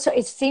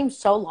 it seems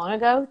so long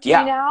ago to me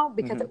now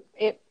because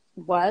it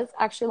was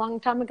actually a long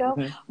time ago.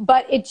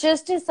 But it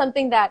just is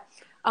something that,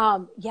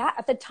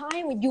 at the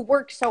time you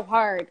worked so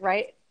hard,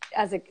 right,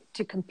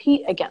 to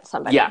compete against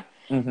somebody. Yeah.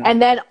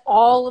 And then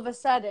all of a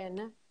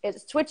sudden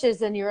it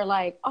switches and you're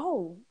like,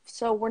 oh,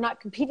 so we're not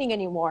competing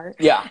anymore.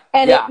 Yeah.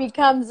 And it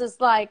becomes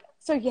this like,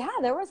 so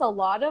there was a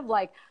lot of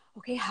like,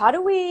 okay, how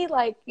do we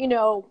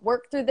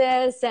work through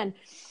this? And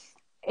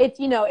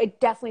it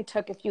definitely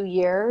took a few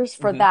years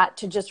for that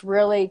to just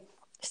really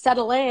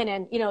settle in.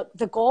 And,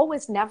 the goal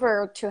was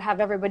never to have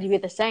everybody be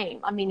the same.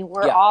 I mean,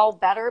 we're all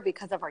better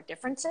because of our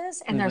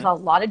differences. And there's a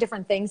lot of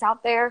different things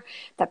out there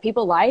that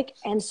people like.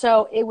 And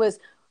so it was,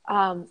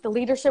 the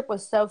leadership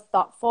was so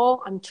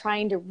thoughtful. I'm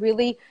trying to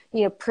really,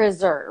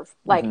 preserve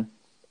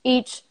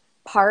each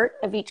part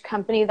of each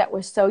company that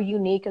was so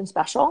unique and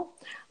special,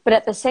 but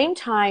at the same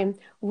time,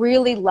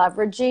 really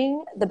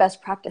leveraging the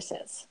best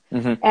practices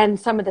and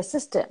some of the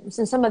systems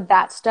and some of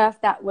that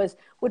stuff that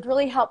would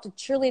really help to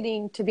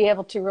cheerleading to be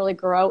able to really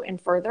grow and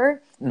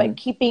further, but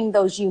keeping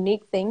those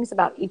unique things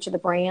about each of the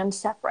brands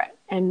separate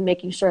and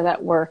making sure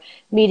that we're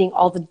meeting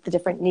all the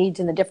different needs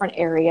in the different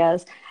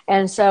areas.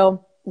 And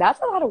so that's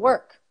a lot of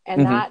work.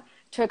 And that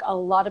took a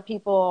lot of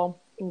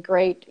people, and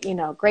great,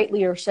 great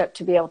leadership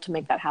to be able to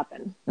make that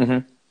happen.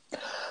 Mm-hmm.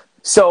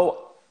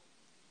 So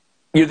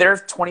you're there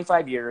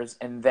 25 years,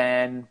 and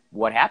then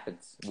what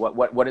happens?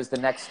 What is the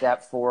next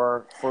step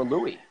for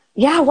Looie?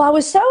 Yeah, well, I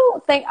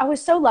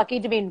was so lucky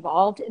to be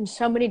involved in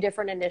so many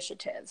different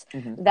initiatives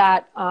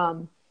that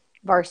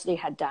varsity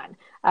had done.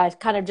 It's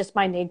kind of just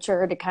my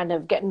nature to kind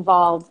of get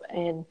involved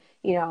in,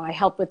 I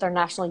helped with our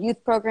national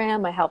youth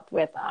program. I helped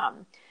with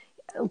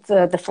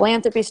the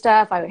philanthropy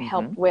stuff. I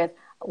helped with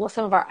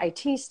some of our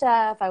IT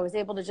stuff. I was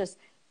able to just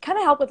kind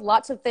of help with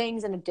lots of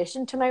things in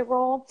addition to my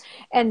role.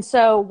 And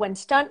so when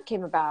Stunt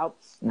came about,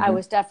 I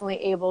was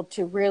definitely able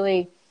to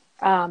really,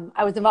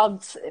 I was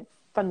involved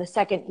from the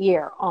second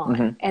year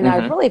on. And I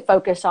was really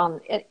focused on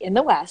in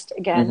the West,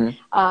 again,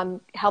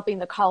 helping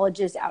the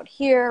colleges out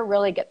here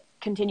really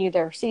continue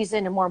their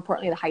season, and more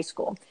importantly, the high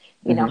school,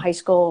 high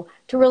school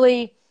to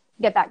really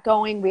get that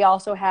going. We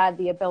also had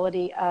the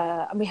ability,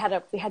 we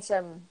had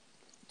some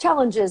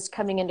challenges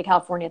coming into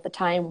California at the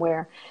time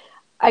where,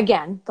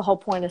 again, the whole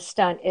point of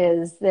Stunt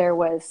is there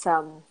was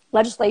some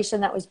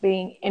legislation that was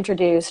being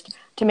introduced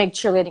to make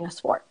cheerleading a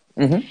sport.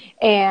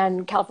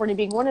 And California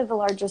being one of the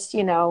largest,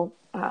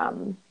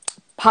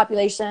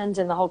 populations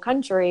in the whole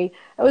country,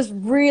 it was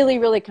really,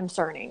 really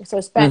concerning. So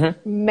I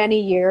spent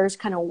many years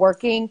kind of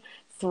working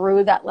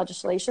through that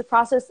legislation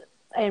process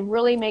and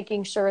really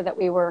making sure that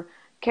we were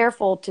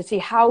careful to see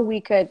how we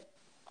could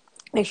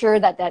make sure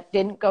that that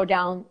didn't go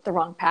down the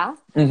wrong path.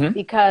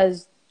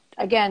 Because,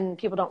 again,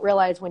 people don't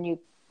realize when you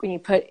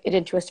put it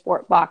into a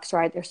sport box,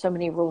 right, there's so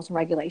many rules and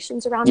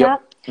regulations around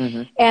that.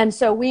 And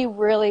so we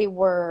really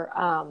were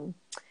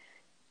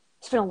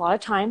spent a lot of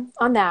time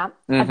on that.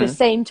 At the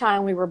same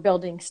time, we were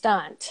building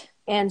Stunt.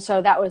 And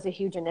so that was a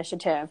huge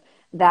initiative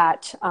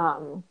that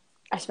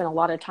I spent a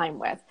lot of time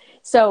with.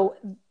 So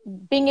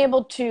being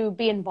able to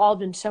be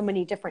involved in so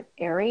many different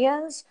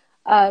areas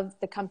of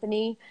the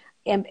company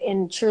and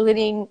in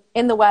cheerleading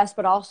in the West,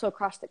 but also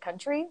across the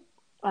country,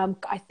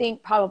 I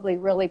think probably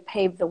really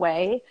paved the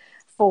way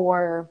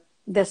for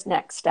this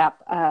next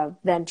step of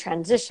then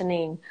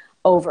transitioning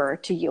over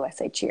to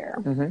USA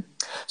Cheer.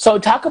 So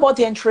talk about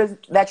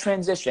that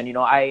transition.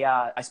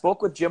 I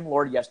spoke with Jim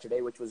Lord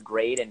yesterday, which was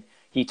great, and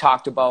he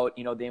talked about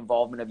the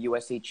involvement of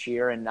USA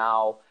Cheer and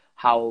now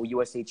how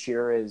USA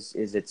Cheer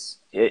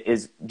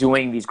is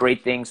doing these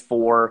great things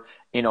for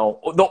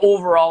the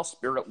overall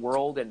spirit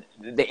world and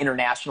the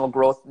international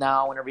growth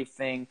now and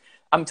everything.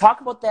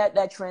 Talk about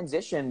that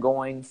transition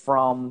going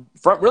from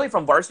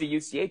varsity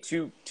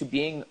UCA to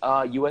being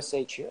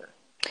USA Cheer.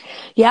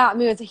 Yeah, I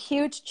mean, it was a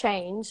huge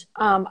change.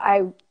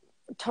 I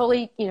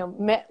totally,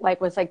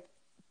 was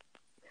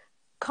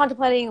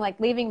contemplating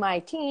leaving my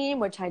team,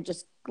 which I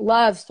just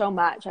loved so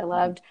much. I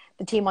loved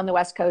the team on the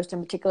West Coast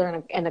in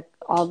particular, and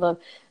all the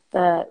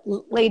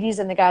ladies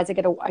and the guys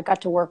I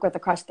got to work with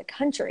across the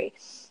country.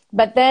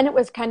 But then it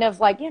was kind of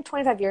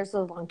 25 years is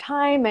a long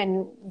time,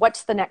 and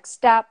what's the next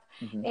step?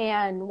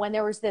 And when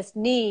there was this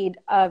need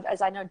of,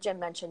 as I know Jim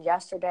mentioned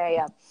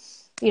yesterday,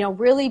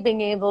 really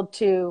being able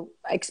to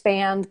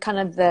expand kind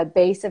of the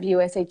base of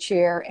USA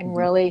Cheer and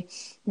really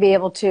be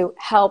able to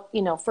help,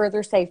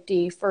 further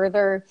safety,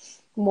 further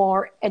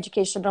more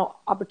educational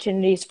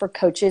opportunities for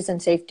coaches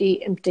and safety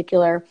in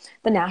particular.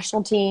 The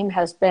national team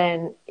has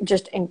been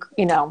just,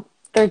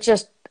 they're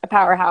just a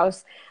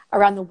powerhouse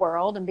around the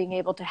world, and being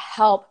able to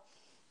help,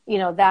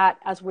 that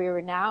as we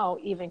are now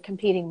even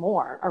competing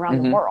more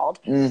around the world.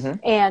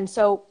 And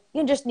so,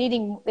 just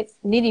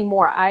needing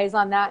more eyes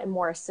on that and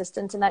more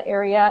assistance in that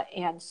area.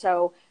 And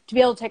so to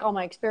be able to take all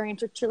my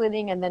experience with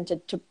cheerleading and then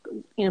to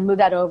move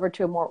that over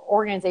to a more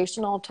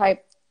organizational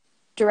type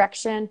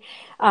direction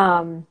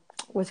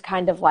was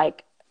kind of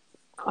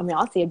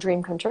honestly a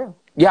dream come true.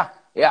 Yeah.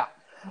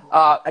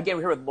 Again,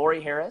 we're here with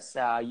Lauri Harris,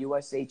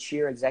 USA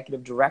Cheer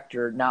Executive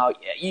Director. Now,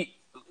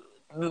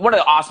 one of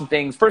the awesome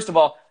things, first of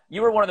all,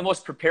 you were one of the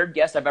most prepared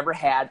guests I've ever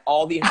had.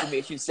 All the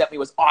information you sent me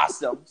was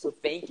awesome, so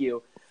thank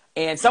you.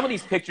 And some of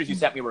these pictures you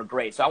sent me were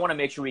great, so I want to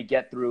make sure we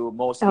get through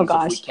most of these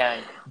if we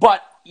can.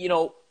 But,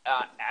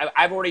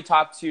 I've already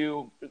talked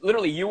to,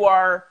 literally you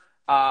are,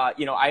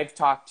 I've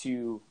talked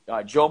to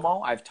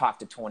Jomo, I've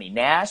talked to Tony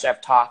Nash,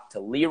 I've talked to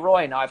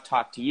Leroy, and now I've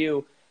talked to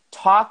you.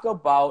 Talk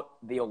about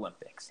the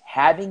Olympics,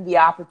 having the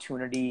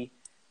opportunity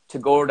to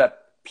go to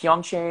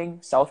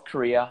Pyeongchang, South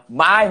Korea,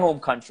 my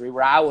home country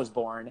where I was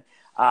born.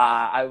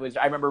 I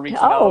remember reaching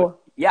out.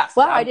 Yes.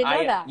 Wow, I didn't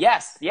know that.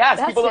 Yes.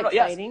 That's People don't know.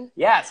 exciting.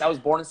 Yes. I was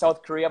born in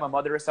South Korea. My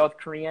mother is South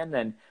Korean,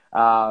 and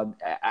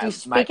do you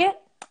speak it?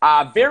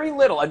 Very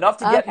little, enough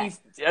to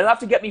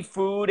get me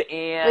food,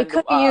 and we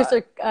could use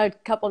a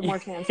couple more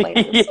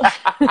translators.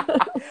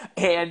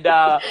 And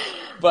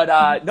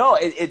no,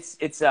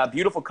 it's a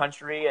beautiful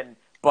country,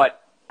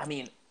 but I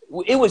mean,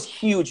 it was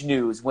huge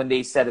news when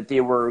they said that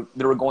they were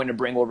going to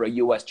bring over a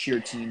U.S.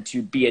 cheer team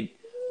to be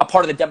a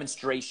part of the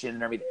demonstration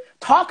and everything.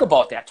 Talk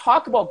about that.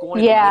 Talk about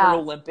going to the Winter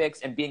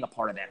Olympics and being a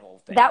part of that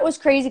whole thing. That was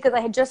crazy because I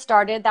had just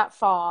started that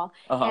fall.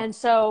 And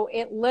so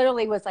it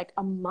literally was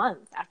a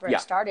month after I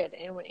started.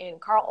 And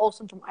Carl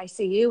Olson from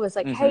ICU was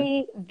like,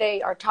 hey,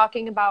 they are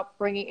talking about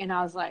bringing, and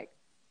I was like,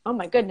 oh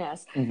my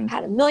goodness,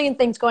 had a million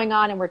things going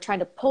on, and we're trying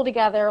to pull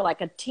together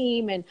like a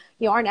team. And,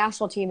 our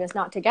national team is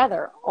not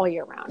together all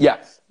year round.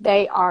 Yeah.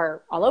 They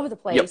are all over the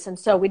place. And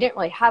so we didn't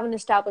really have an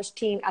established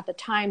team at the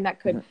time that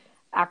could,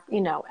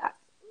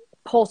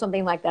 pull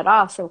something like that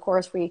off. So of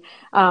course we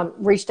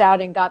reached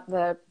out and got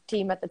the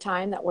team at the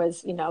time that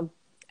was,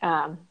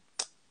 had,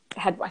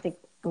 I think,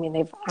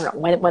 they've, I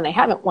don't know when they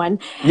haven't won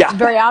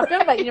very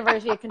often, but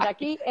University of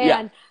Kentucky.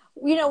 And,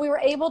 we were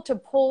able to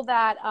pull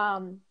that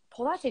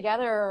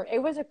together. It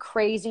was a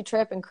crazy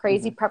trip and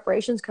crazy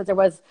preparations because it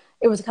was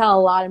kind of a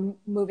lot of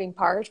moving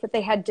parts, but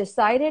they had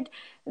decided,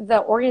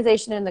 the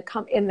organization in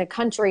the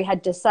country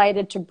had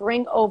decided to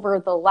bring over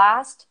the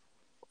last,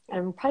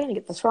 I'm probably gonna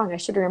get this wrong, I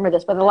should remember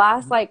this, but the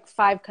last let's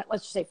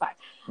just say five,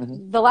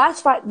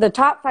 the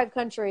top 5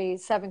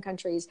 countries, 7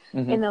 countries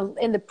in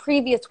the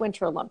previous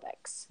Winter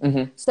Olympics.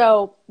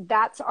 So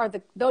those are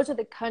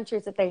the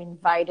countries that they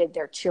invited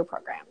their cheer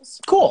programs.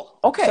 Cool.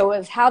 Okay. So it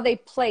was how they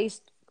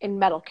placed in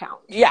medal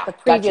count. Yeah. The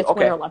previous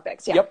Winter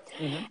Olympics. Yeah. Yep.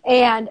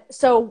 And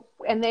so,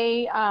 and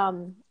they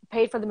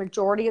paid for the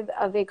majority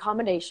of the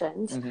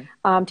accommodations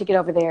to get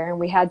over there. And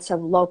we had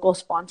some local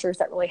sponsors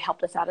that really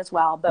helped us out as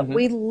well. But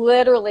we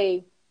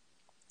literally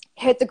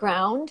hit the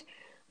ground,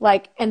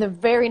 and the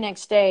very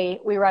next day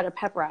we were at a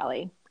pep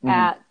rally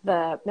at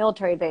the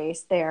military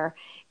base there.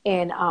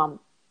 And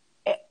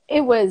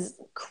it was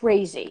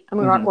crazy. I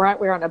mean, we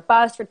were on a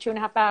bus for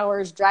 2.5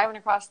 hours, driving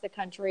across the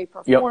country,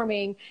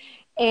 performing.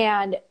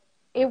 And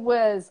it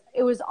was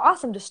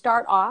awesome to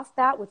start off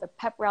that with a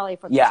pep rally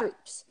for the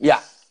troops. Yeah.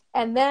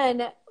 And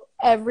then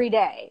every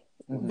day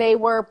they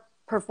were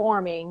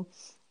performing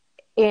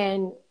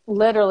in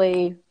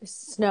literally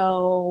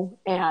snow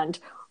and,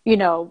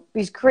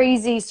 these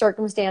crazy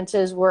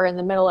circumstances. We're in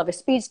the middle of a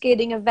speed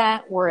skating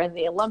event. We're in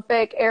the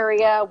Olympic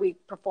area. We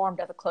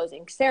performed at the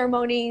closing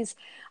ceremonies.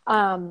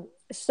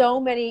 So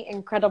many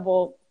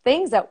incredible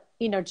things that,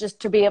 just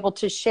to be able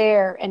to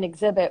share and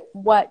exhibit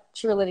what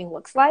cheerleading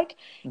looks like,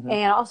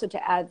 and also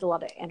to add a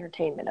lot of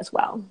entertainment as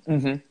well.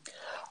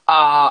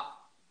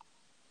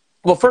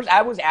 Well, first,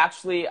 I was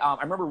actually, I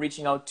remember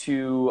reaching out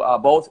to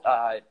both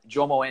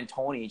Jomo and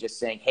Tony, just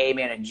saying, hey,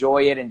 man,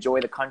 enjoy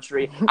the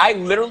country. I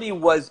literally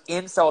was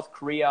in South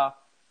Korea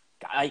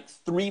like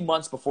 3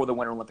 months before the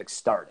Winter Olympics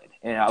started.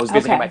 And I was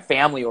visiting my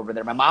family over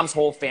there. My mom's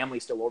whole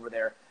family's still over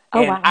there.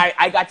 And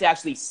I got to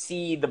actually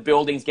see the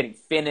buildings getting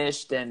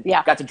finished and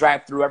got to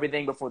drive through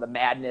everything before the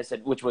madness,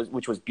 which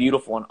was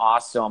beautiful and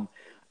awesome.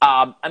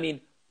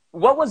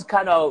 What was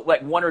kind of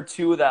like 1 or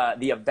 2 of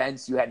the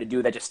events you had to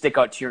do that just stick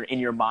out to in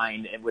your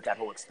mind and with that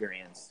whole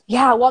experience?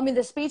 Yeah, well,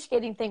 the speed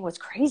skating thing was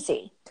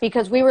crazy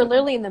because we were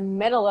literally in the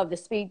middle of the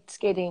speed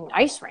skating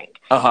ice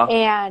rink.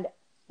 And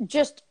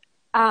just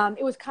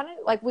it was kind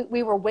of like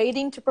we were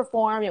waiting to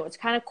perform. It was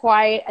kind of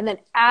quiet. And then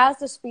as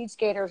the speed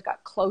skaters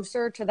got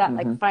closer to that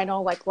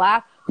final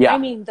lap,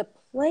 the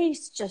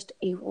place just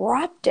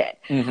erupted.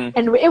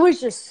 And it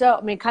was just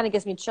so, it kind of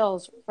gives me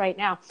chills right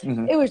now.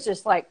 It was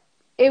just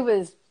it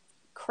was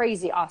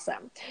crazy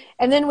awesome.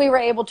 And then we were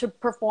able to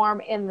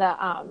perform in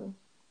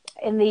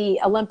the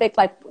Olympic,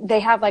 they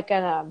have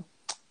and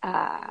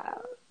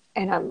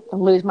I'm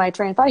losing my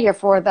train of thought here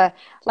for the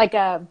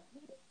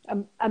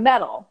a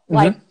medal.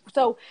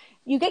 So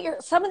you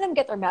get some of them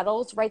get their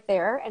medals right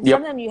there, and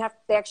some of them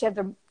they actually have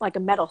their a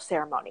medal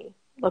ceremony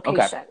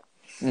location.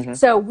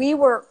 So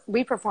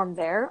we performed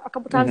there a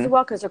couple times as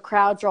well because the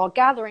crowds are all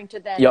gathering to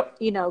then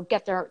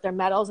get their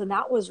medals, and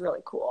that was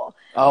really cool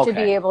to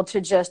be able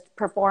to just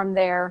perform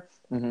there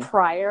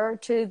prior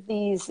to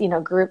these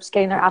groups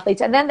getting their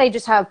athletes. And then they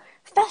just have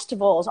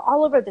festivals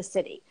all over the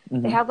city.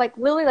 They have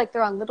literally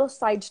they're on little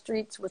side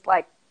streets with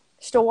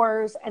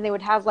stores, and they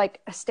would have a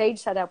stage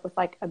set up with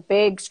a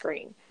big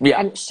screen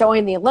and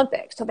showing the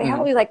Olympics. So they have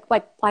really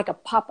like a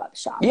pop-up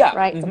shop,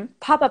 right? So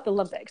pop-up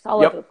Olympics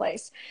all over the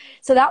place.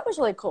 So that was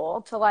really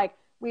cool to and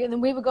then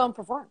we would go and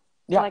perform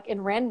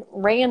in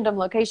random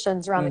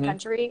locations around the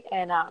country.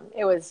 And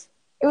it was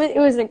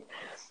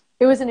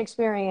an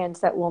experience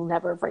that we'll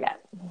never forget.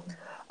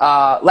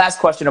 Last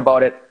question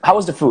about it. How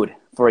was the food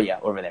for you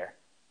over there?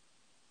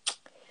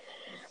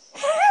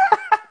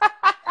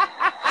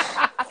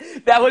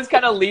 That was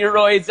kind of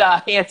Leroy's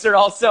answer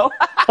also.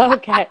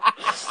 Okay.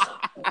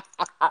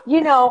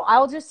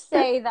 I'll just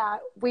say that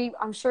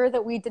I'm sure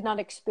that we did not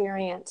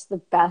experience the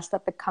best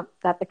that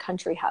the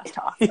country has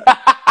to offer.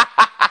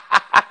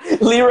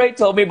 Leroy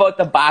told me about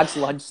the box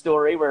lunch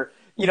story where,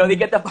 they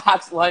get the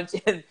box lunch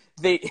and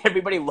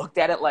everybody looked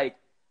at it like,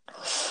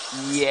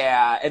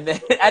 yeah. And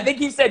then I think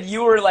he said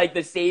you were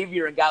the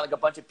savior and got a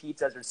bunch of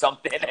pizzas or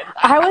something.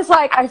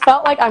 I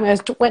felt like I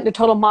went into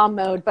total mom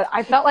mode, but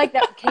I felt like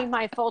that became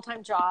my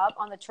full-time job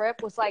on the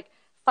trip was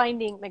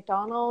finding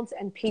McDonald's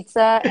and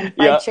pizza and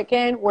fried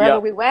chicken wherever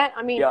we went.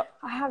 I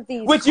have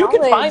these. Which you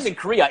can find in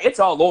Korea. It's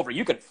all over.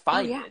 You can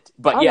find it.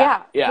 But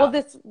Well,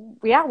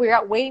 we were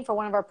out waiting for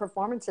one of our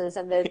performances,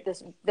 and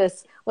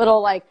this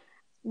little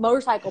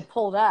motorcycle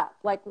pulled up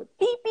beep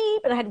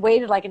beep, and I had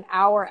waited an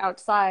hour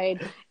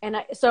outside,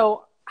 and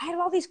so I had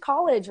all these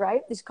college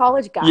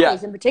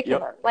guys in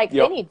particular,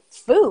 they need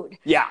food.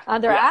 Yeah.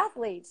 They're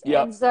athletes.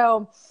 Yep. And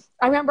so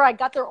I remember I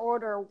got their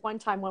order one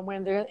time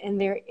when they're in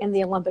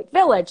the Olympic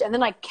Village, and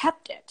then I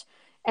kept it.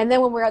 And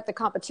then when we were at the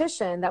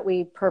competition that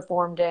we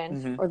performed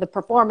in, or the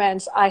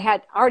performance,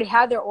 I already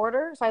had their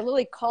order. So I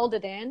literally called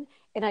it in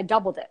and I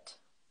doubled it.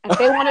 If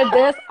they wanted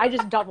this, I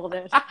just doubled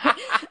it.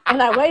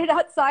 And I waited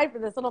outside for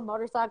this little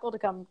motorcycle to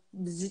come,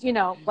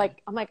 I'm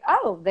like,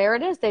 oh, there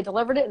it is. They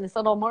delivered it in this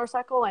little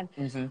motorcycle.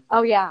 And,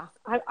 oh, yeah,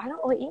 I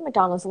don't really eat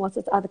McDonald's unless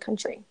it's out of the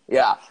country.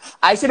 Yeah.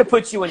 I should have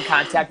put you in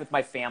contact with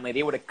my family.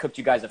 They would have cooked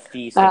you guys a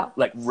feast,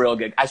 real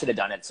good. I should have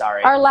done it.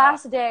 Sorry. Our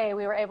last day,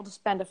 we were able to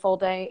spend a full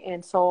day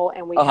in Seoul,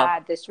 and we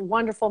had this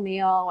wonderful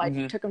meal.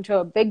 I took them to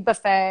a big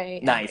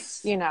buffet.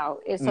 Nice. And,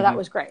 so that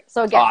was great.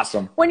 So, again,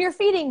 awesome. When you're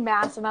feeding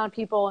mass amount of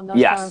people in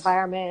those kind of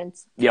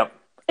environments,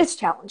 it's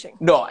challenging.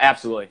 No,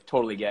 absolutely.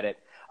 Totally get it.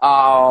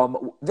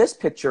 This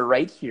picture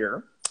right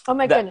here. Oh,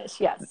 my goodness,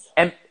 yes.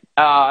 And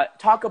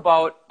talk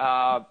about,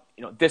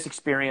 this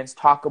experience.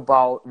 Talk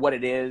about what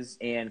it is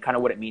and kind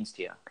of what it means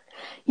to you.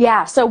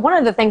 Yeah. So one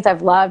of the things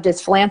I've loved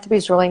is philanthropy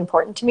is really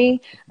important to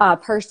me,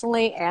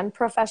 personally and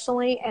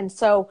professionally. And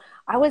so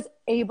I was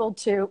able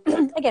to,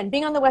 again,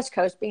 being on the West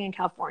Coast, being in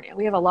California,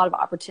 we have a lot of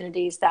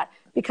opportunities that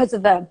because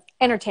of the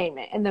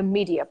entertainment and the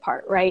media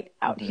part, right,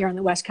 out here on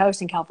the West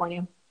Coast in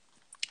California.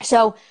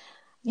 So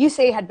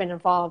UCA had been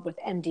involved with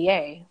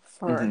MDA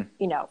for,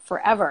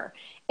 forever.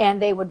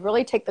 And they would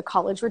really take the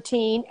college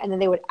routine and then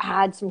they would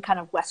add some kind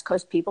of West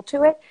Coast people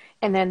to it.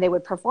 And then they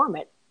would perform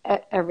it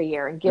every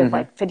year and give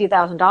like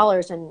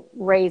 $50,000 and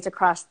raise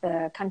across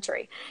the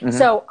country.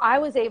 So I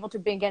was able to,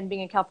 being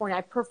in California,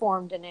 I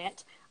performed in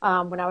it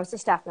when I was a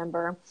staff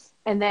member.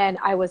 And then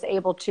I was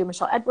able to,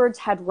 Michelle Edwards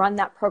had run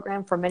that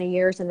program for many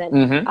years. And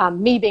then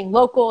me being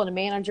local and a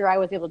manager, I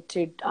was able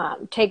to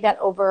take that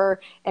over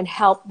and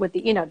help with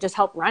the, just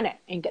help run it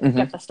and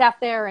get the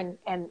staff there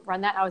and run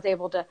that. I was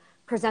able to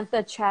present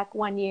the check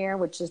one year,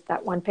 which is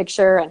that one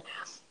picture. And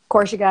of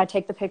course, you got to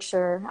take the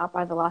picture out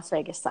by the Las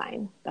Vegas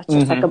sign. That's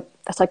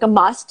just like a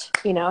must,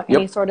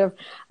 any sort of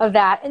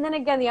that. And then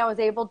again, I was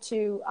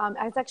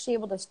actually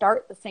able to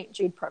start the St.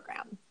 Jude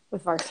program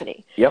with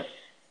varsity. Yep.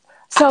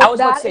 So I was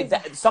about to say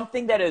that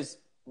something that is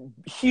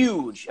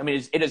huge. I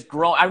mean, it has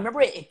grown. I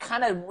remember it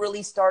kind of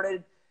really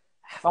started,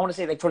 if I want to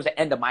say towards the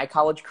end of my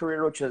college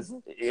career, which was,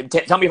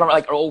 tell me if I'm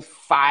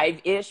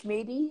 05-ish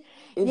maybe?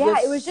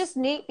 It was just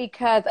neat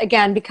because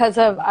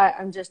of, I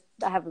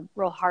have a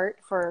real heart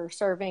for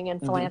serving and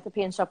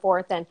philanthropy and so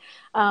forth.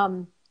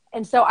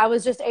 And so I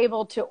was just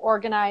able to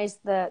organize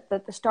the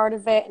start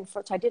of it. And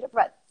so I did it for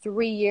about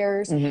 3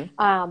 years,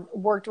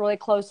 worked really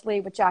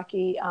closely with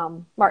Jackie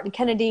Martin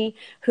Kennedy,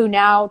 who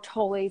now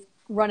totally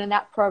running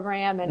that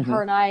program. And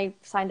her and I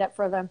signed up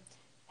for the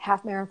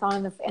half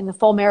marathon and the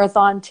full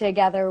marathon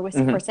together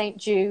for St.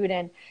 Jude.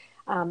 And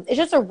it's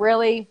just a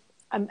really,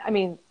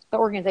 the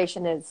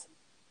organization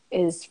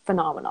is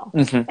phenomenal.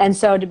 And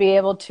so to be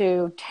able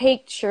to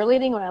take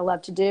cheerleading, what I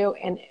love to do,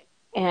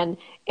 and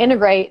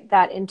integrate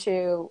that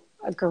into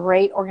a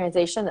great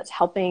organization that's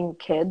helping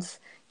kids,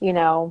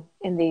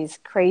 in these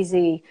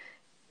crazy,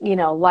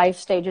 life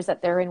stages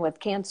that they're in with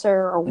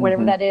cancer or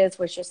whatever that is,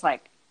 was just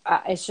like,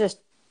 it's just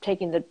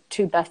taking the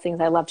two best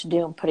things I love to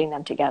do and putting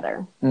them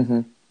together.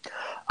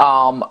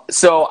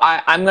 So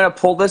I'm going to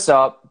pull this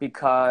up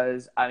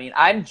because,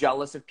 I'm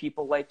jealous of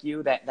people like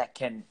you that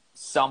can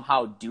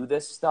somehow do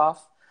this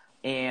stuff.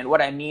 And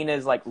what I mean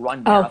is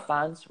run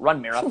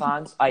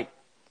marathons.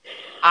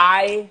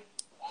 I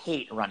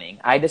hate running.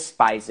 I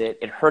despise it.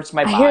 It hurts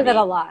my body. I hear that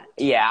a lot.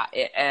 Yeah.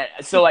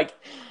 So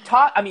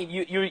talk,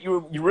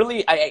 you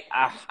really,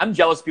 I'm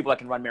jealous of people that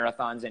can run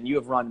marathons, and you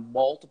have run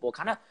multiple.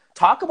 Kind of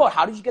talk about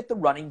how did you get the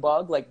running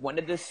bug? When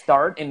did this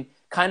start? And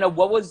kind of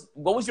what was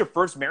your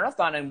first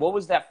marathon, and what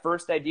was that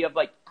first idea of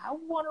I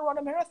want to run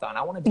a marathon.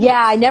 I want to do this.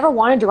 I never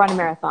wanted to run a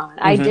marathon.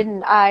 I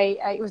didn't,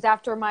 it was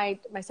after my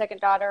second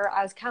daughter.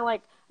 I was kind of I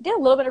did a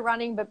little bit of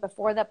running, but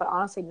before that, but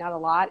honestly, not a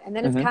lot. And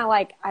then it's kind of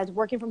I was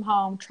working from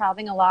home,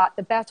 traveling a lot.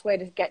 The best way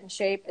to get in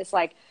shape is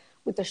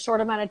with a short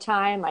amount of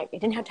time. I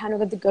didn't have time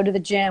to go to the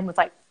gym. With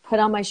put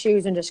on my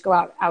shoes and just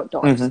go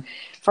outdoors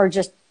for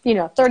just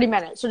 30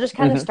 minutes. So just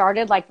kind of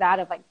started like that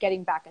of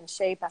getting back in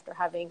shape after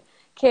having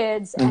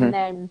kids, and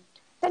then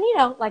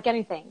like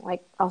anything,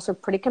 also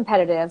pretty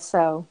competitive.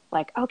 So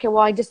okay,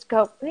 well, I need to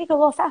go a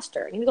little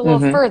faster. I need to go a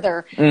little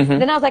further.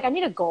 Then I was I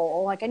need a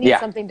goal. I need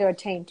something to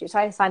attain to. So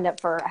I signed up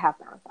for a half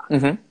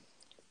marathon.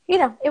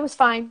 It was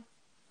fine.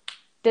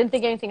 Didn't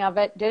think anything of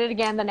it. Did it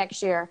again the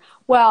next year.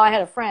 Well, I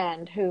had a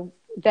friend who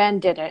then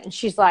did it, and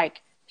she's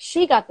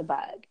she got the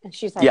bug, and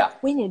she's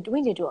we need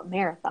to do a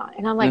marathon.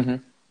 And I'm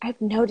I have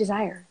no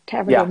desire to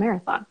ever do a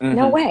marathon.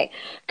 No way.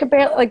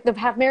 Compared, the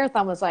half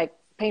marathon was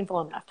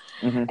painful enough.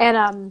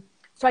 And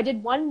so I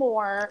did one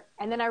more,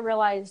 and then I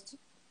realized,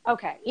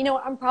 okay,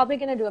 I'm probably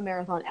going to do a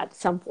marathon at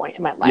some point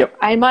in my life.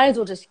 I might as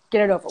well just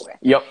get it over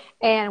with.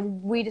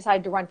 And we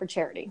decided to run for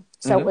charity.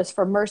 So it was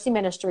for Mercy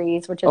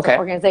Ministries, which is an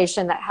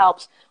organization that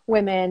helps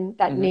women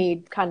that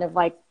need kind of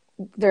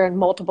they're in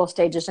multiple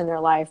stages in their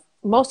life,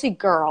 mostly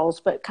girls,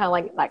 but kind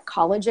of like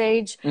college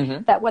age,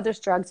 that whether it's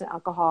drugs and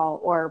alcohol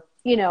or,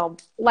 you know,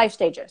 life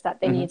stages that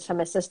they need some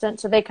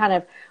assistance. So they kind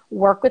of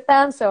work with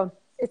them. So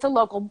it's a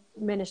local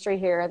ministry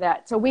here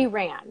so we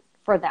ran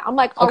for that. I'm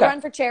like, I'll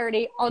run for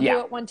charity. I'll do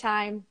it one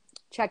time,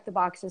 check the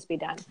boxes, be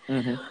done.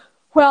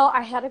 Well,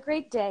 I had a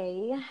great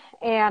day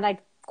and I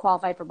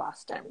qualified for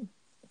Boston.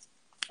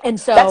 And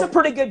so that's a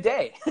pretty good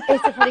day.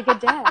 It's a pretty good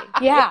day.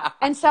 Yeah.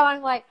 And so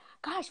I'm like,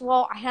 gosh,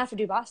 well, I have to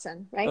do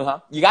Boston,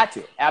 right? You got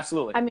to.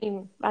 Absolutely. I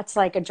mean, that's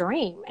like a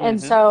dream.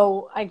 And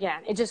so,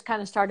 again, it just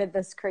kind of started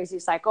this crazy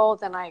cycle.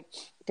 Then I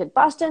did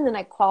Boston, then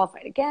I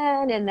qualified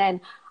again. And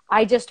then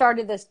I just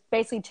started this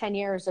basically 10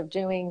 years of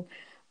doing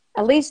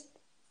at least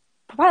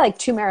probably like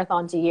 2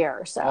 marathons a year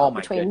or so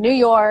between New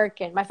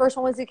York. And my first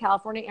one was the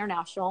California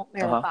International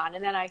Marathon.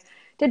 And then I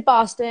did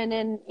Boston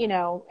and, you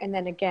know, and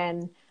then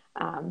again,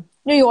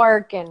 New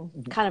York and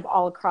kind of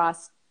all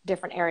across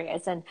different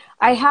areas. And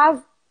I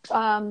have,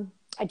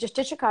 I just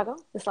did Chicago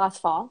this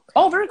last fall.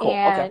 Oh, very cool.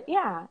 And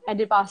yeah, I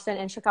did Boston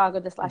and Chicago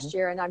this last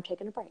year, and I'm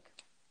taking a break.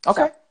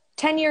 Okay. So,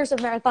 10 years of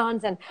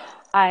marathons, and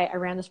I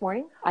ran this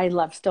morning. I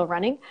love still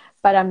running,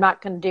 but I'm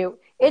not going to do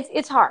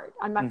it's hard.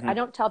 I'm not, I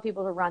don't tell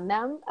people to run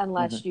them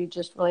unless you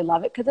just really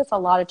love it, because it's a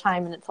lot of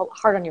time and it's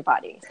hard on your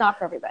body. It's not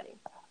for everybody.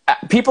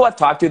 People I've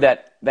talked to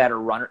that are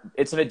runners,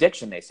 it's an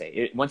addiction, they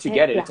say. Once you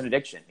get it, it's an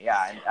addiction.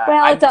 Yeah. And,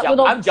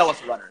 well, I'm jealous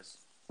of runners.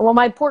 Well,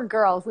 my poor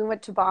girls, we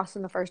went to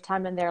Boston the first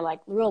time and they're like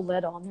real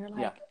little and they're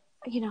like,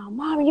 you know,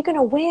 Mom, are you going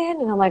to win?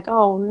 And I'm like,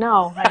 oh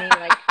no, honey,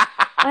 like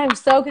I'm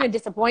so going to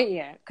disappoint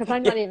you because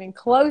I'm not even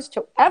close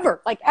to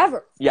ever.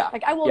 Yeah.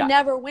 Like I will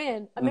never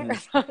win a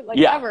marathon,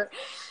 ever.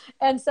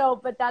 And so,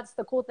 but that's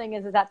the cool thing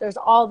is that there's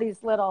all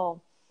these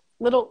little,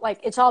 like,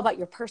 it's all about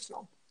your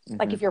personal.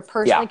 Like if you're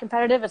personally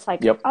competitive, it's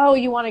like, oh,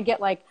 you want to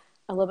get like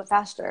a little bit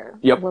faster,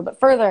 a little bit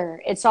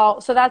further. It's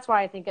all, so that's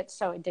why I think it's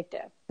so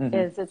addictive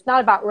is it's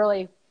not about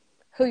really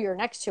who you're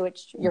next to,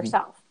 it's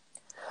yourself.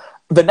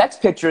 The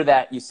next picture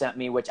that you sent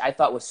me, which I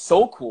thought was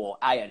so cool,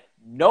 I had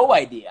no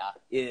idea,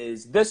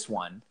 is this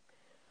one.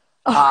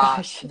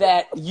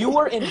 That you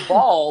were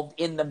involved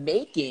in the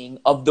making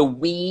of the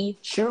Wii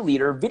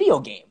cheerleader video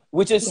game,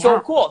 which is so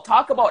cool.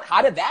 Talk about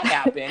how did that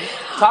happen?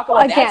 Talk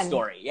about that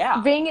story.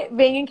 Yeah. Being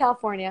in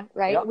California,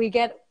 right?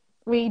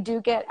 We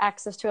do get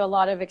access to a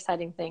lot of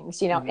exciting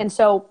things, you know? And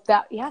so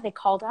they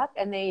called up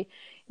and they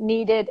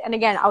needed, and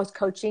again, I was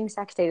coaching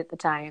Sac State at the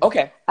time.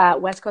 Okay.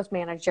 West Coast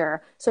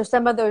manager. So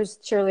some of those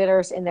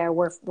cheerleaders in there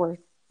were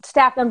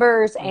staff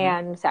members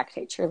and Sac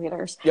State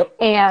cheerleaders.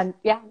 And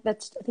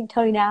that's, I think,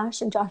 Tony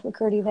Nash and Josh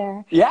McCurdy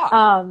there.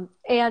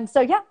 And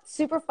so,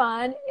 super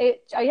fun.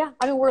 I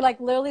mean, we're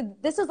like literally,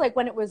 this is like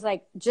when it was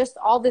like just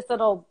all this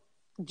little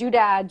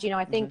doodads, you know,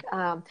 I think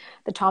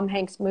the Tom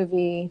Hanks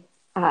movie,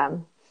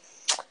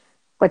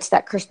 what's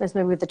that Christmas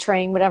movie with the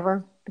train,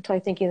 whatever. I'm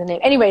totally thinking of the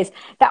name. Anyways,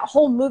 that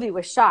whole movie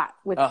was shot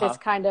with this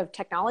kind of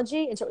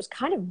technology. And so it was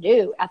kind of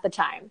new at the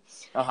time.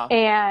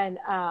 And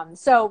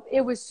so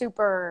it was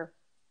super,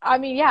 I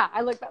mean,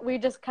 we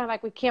just kind of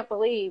like, we can't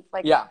believe,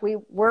 like, we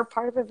were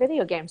part of a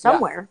video game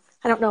somewhere.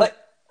 I don't know.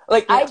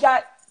 I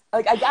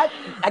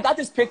got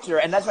this picture,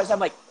 and that's why I'm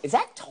like, is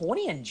that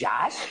Tony and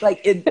Josh?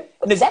 Like, and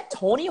is that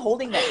Tony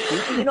holding that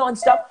creepy, you know, and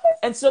stuff?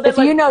 And so then, if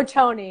you know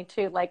Tony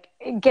too, like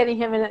getting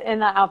him in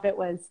that outfit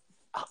was.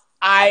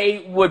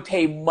 I would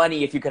pay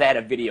money if you could add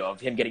a video of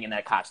him getting in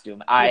that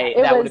costume.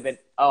 That would have been,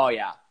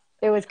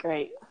 It was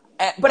great.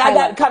 But I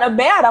got kind of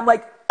mad. I'm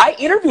like, I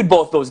interviewed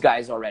both those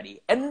guys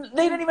already, and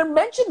they didn't even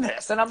mention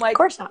this. And I'm like, of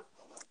course not.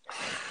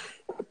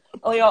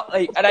 Well, you know,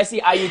 and I see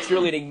IU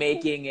Cheerleading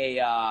making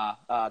a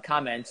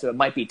comment, so it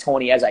might be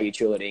Tony as IU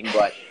Cheerleading,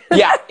 but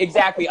yeah,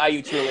 exactly,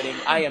 IU Cheerleading.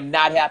 I am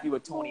not happy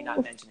with Tony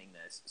not mentioning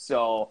this.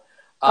 So,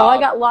 I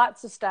got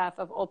lots of stuff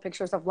of old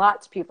pictures of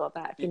lots of people of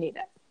that if you need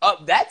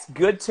it. That's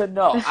good to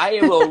know. I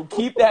will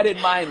keep that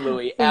in mind,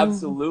 Looie.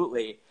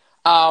 Absolutely.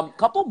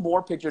 Couple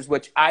more pictures,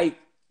 which I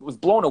was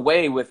blown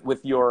away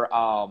with your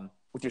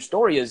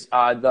story is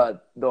the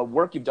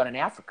work you've done in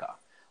Africa.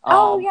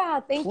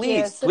 Thank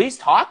you. Please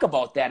talk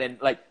about that,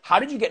 and like, how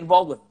did you get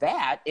involved with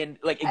that, and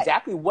like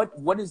exactly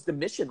what is the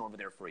mission over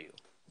there for you?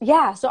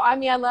 Yeah, so I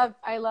mean, I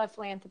love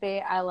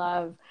philanthropy. I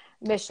love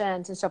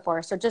missions and so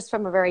forth. So just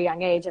from a very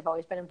young age, I've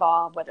always been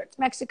involved, whether it's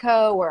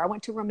Mexico or I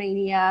went to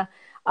Romania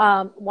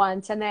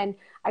once, and then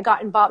I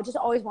got involved. Just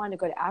always wanted to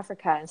go to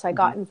Africa, and so I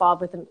got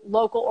involved with a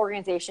local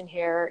organization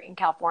here in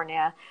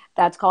California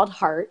that's called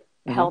HEART,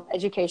 Health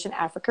Education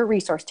Africa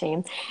Resource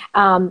Team,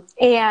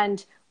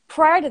 and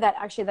prior to that,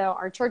 actually, though,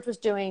 our church was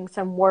doing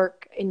some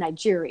work in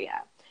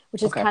Nigeria,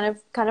 which is kind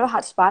of a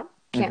hot spot.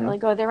 Can't really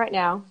go there right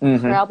now.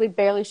 Probably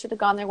barely should have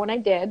gone there when I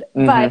did.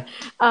 But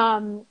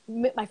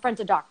my friend's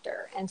a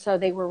doctor, and so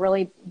they were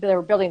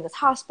building this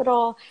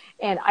hospital,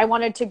 and I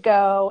wanted to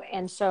go,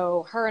 and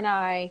so her and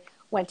I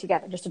went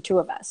together, just the two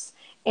of us,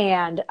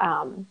 and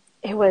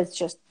it was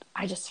just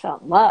I just fell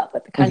in love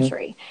with the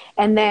country.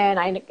 And then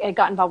I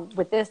got involved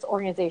with this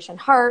organization,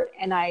 Heart,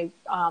 and I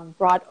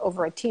brought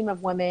over a team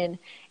of women,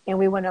 and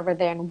we went over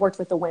there and worked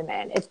with the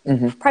women. It's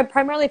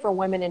primarily for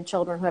women and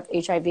children who have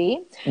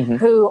HIV,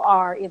 who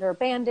are either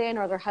abandoned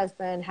or their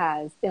husband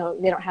has, they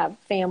don't have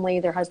family,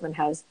 their husband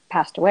has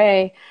passed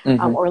away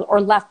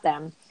or left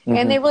them.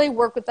 And they really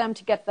work with them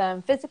to get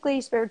them physically,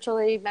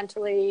 spiritually,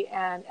 mentally,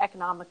 and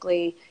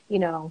economically,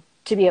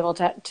 to be able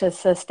to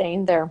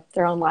sustain their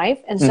own life.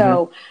 And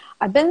so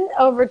I've been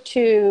over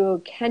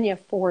to Kenya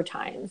 4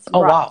 times,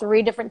 brought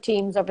 3 different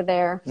teams over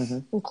there,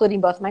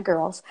 including both my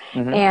girls.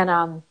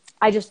 And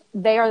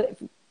they're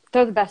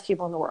the best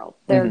people in the world.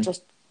 They're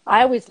just,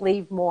 I always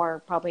leave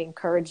more probably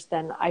encouraged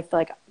than I feel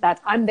like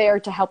that I'm there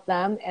to help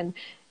them. And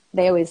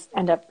they always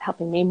end up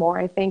helping me more,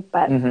 I think.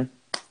 But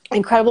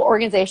incredible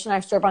organization. I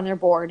serve on their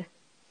board.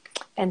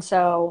 And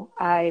so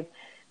I've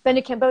been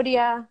to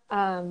Cambodia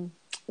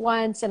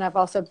once, and I've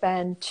also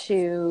been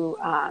to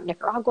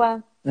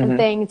Nicaragua and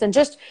things, and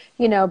just,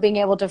 being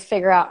able to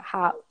figure out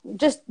how,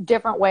 just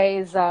different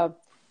ways of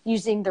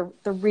using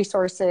the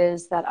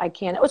resources that I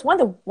can. It was one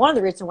of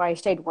the reasons why I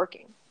stayed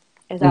working,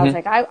 is I was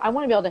like, I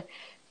want to be able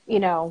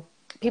to,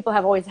 people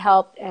have always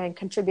helped and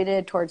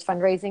contributed towards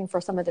fundraising for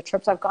some of the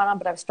trips I've gone on,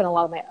 but I've spent a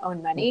lot of my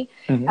own money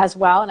as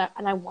well.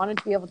 And I wanted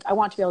to be able to, I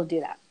want to be able to do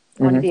that.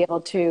 I want to be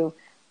able to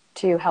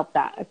help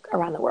that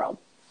around the world.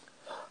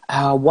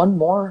 One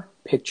more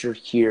picture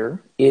here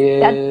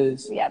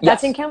is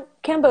that's in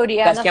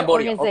Cambodia. That's an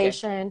Cambodia.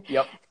 Organization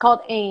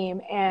called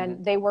AIM,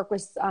 and they work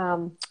with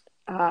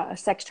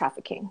sex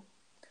trafficking.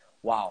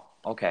 Wow.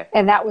 Okay.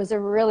 And that was a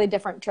really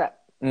different trip.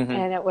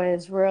 And it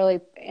was really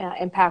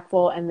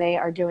impactful, and they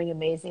are doing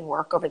amazing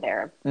work over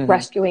there,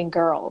 rescuing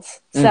girls.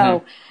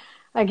 So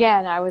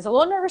again, I was a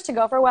little nervous to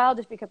go for a while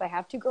just because I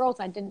have 2 girls.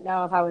 I didn't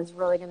know if I was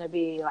really going to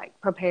be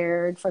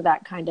prepared for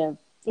that kind of,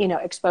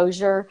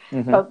 exposure,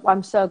 but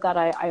I'm so glad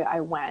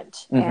I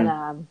went,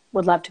 and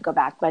would love to go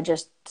back, but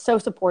just so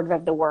supportive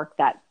of the work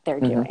that they're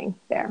doing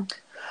there.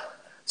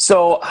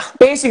 So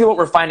basically what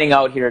we're finding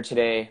out here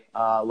today,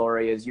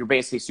 Lauri, is you're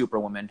basically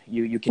Superwoman.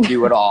 You can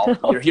do it all.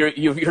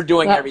 You're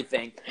doing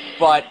everything.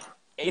 But,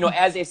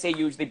 as they say,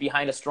 usually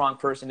behind a strong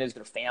person is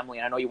their family.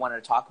 And I know you wanted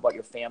to talk about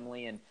your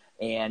family and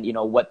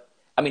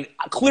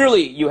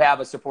clearly you have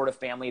a supportive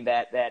family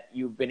that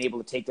you've been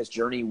able to take this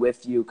journey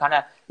with you. Kind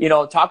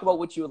of, talk about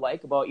what you would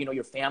like about,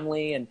 your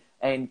family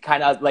and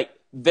kind of like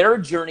their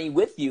journey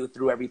with you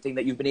through everything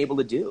that you've been able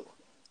to do.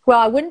 Well,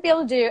 I wouldn't be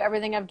able to do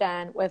everything I've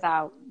done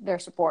without their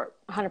support,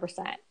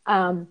 100%.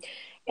 And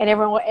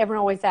everyone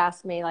always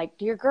asks me,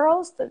 do your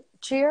girls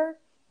cheer?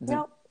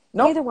 No,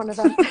 neither one of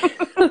them.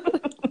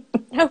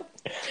 No.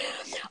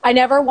 I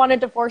never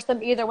wanted to force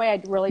them either way.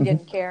 I really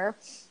didn't care.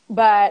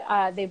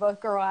 But they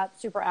both grow up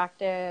super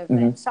active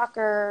in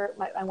soccer.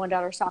 My one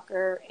daughter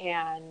soccer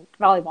and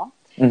volleyball.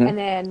 And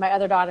then my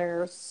other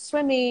daughter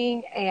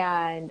swimming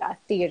and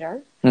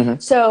theater.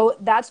 So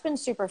that's been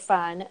super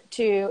fun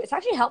it's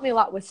actually helped me a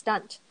lot with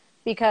stunt,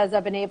 because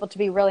I've been able to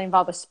be really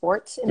involved with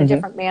sports in a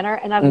different manner.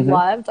 And I've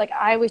loved,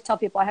 I always tell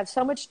people I have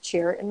so much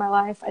cheer in my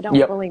life. I don't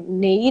really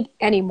need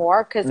any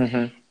more,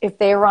 because if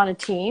they were on a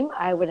team,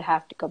 I would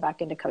have to go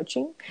back into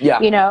coaching,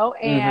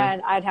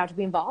 and I'd have to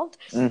be involved.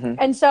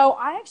 And so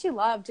I actually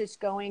love just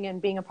going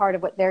and being a part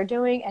of what they're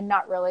doing, and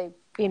not really,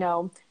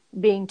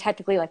 being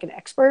technically an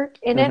expert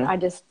in it. I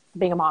just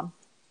being a mom,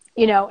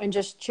 and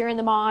just cheering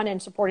them on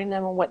and supporting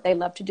them on what they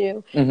love to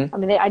do.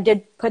 I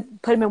did put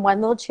them in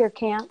one little cheer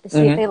camp to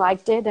see if they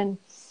liked it, and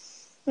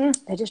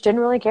they just didn't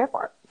really care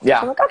for it. So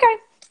I'm like, okay.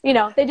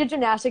 They did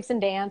gymnastics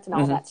and dance and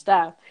all that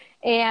stuff.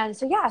 And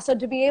so, so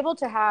to be able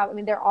to have,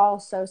 they're all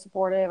so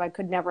supportive. I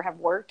could never have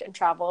worked and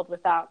traveled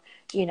without,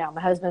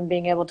 my husband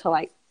being able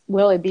to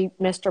really be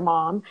Mr.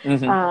 Mom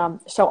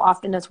so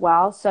often as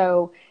well.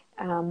 So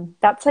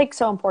that's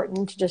so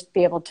important to just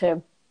be able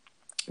to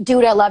do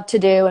what I love to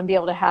do and be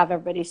able to have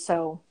everybody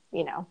so,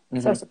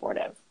 so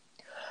supportive.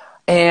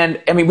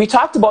 And we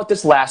talked about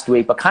this last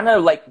week, but kind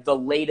of the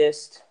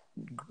latest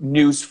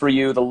news for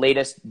you, the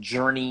latest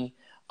journey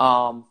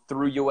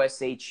through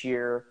USA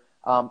Cheer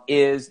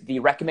is the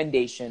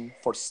recommendation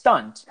for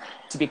stunt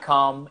to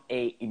become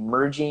a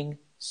emerging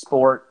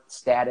sport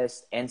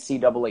status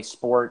NCAA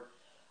sport.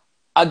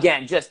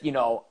 Again, just,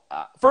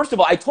 first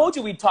of all, I told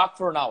you we'd talk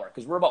for an hour,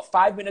 because we're about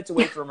 5 minutes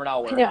away from an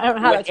hour. I don't know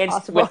how that's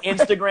possible. With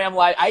Instagram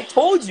Live. I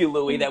told you,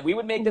 Looie, that we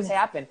would make this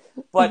happen.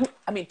 But,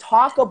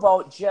 talk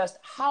about just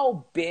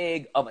how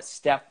big of a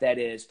step that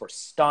is for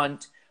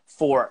stunt,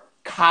 for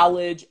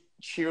college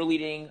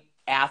cheerleading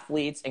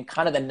athletes, and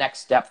kind of the next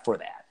step for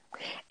that.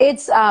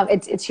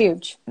 It's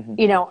huge.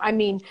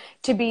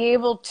 To be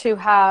able to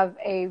have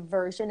a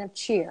version of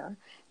cheer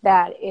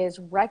that is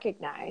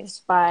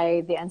recognized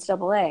by the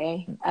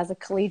NCAA as a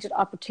collegiate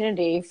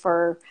opportunity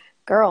for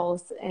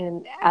girls,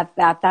 and at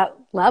that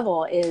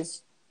level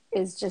is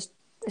just,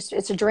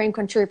 it's a dream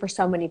come true for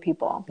so many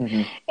people.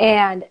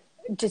 And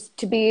just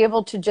to be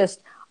able to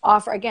just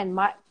offer, again,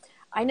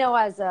 I know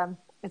as a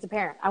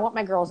parent, I want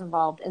my girls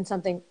involved in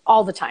something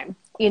all the time,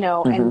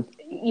 and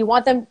you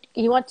want them,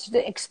 you want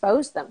to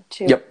expose them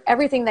to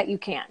everything that you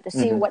can to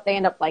see what they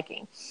end up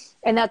liking.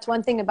 And that's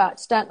one thing about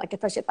stunt, like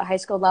especially at the high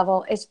school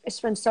level, it's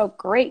been so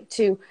great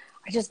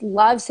I just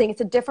love seeing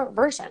it's a different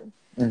version,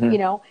 you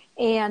know,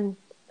 and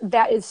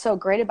that is so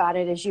great about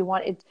it is you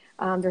want it.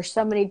 There's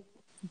so many,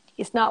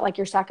 it's not like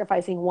you're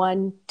sacrificing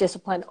one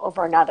discipline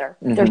over another.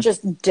 There's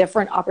just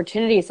different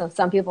opportunities, and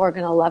some people are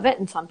going to love it.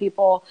 And some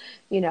people,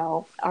 you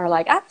know, are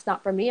like, it's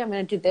not for me. I'm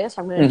going to do this.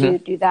 I'm going to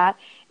do that.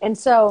 And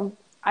so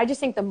I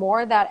just think the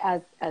more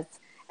that as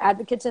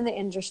advocates in the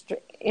industry,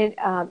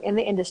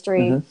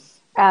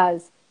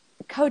 as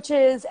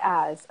coaches,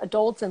 as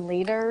adults and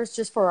leaders,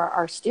 just for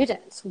our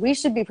students, we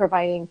should be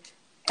providing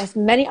as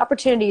many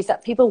opportunities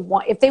that people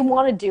want. If they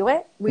want to do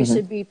it, we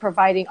should be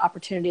providing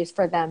opportunities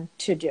for them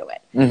to do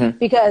it,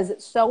 because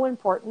it's so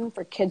important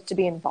for kids to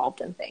be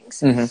involved in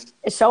things.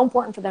 It's so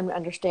important for them to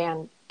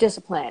understand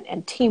discipline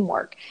and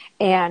teamwork,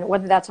 and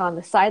whether that's on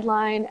the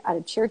sideline at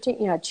a cheer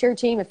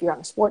team, if you're on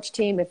a sports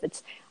team, if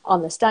it's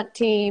on the stunt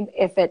team,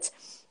 if it's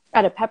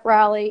at a pep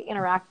rally,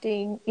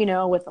 interacting,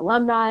 with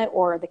alumni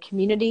or the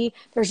community.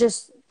 There's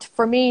just,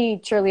 for me,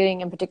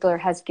 cheerleading in particular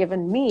has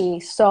given me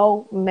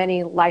so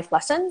many life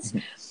lessons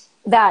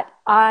that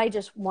I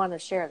just want to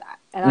share that.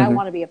 And I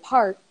want to be a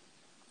part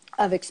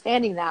of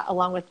expanding that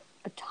along with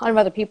a ton of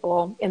other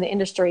people in the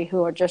industry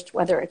who are just,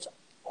 whether it's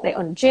they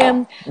own a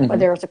gym,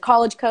 whether it's a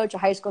college coach, a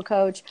high school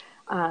coach,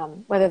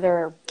 whether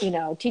they're,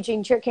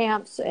 teaching cheer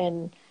camps.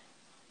 And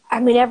I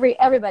mean,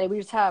 everybody,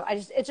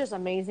 it's just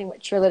amazing what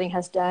cheerleading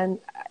has done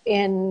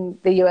in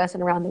the U.S.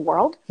 and around the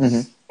world.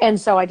 And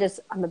so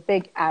I'm a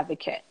big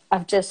advocate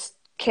of just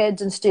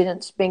kids and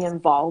students being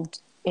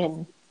involved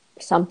in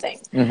something.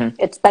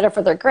 It's better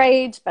for their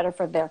grades, better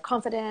for their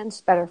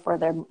confidence, better for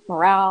their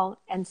morale.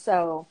 And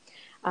so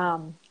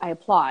I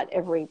applaud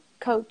every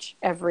coach,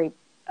 every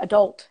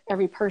adult,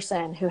 every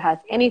person who has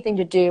anything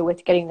to do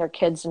with getting their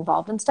kids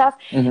involved in stuff.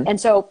 And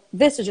so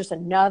this is just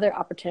another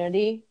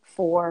opportunity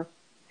for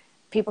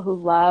people who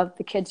love,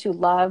 the kids who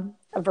love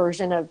a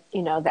version of,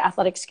 the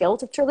athletic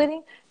skills of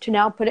cheerleading, to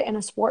now put it in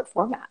a sport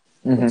format,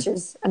 which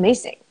is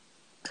amazing.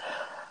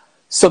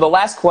 So the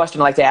last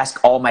question I like to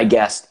ask all my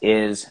guests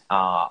is,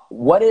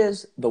 what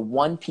is the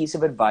one piece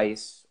of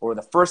advice or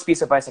the first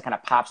piece of advice that kind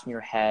of pops in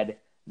your head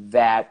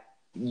that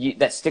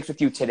sticks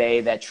with you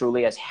today, that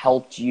truly has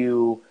helped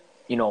you,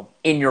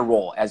 in your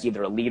role as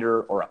either a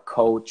leader or a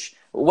coach?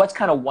 What's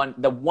kind of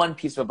the one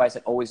piece of advice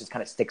that always just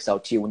kind of sticks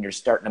out to you when you're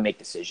starting to make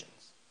decisions?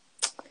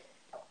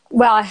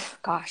 Well,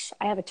 gosh,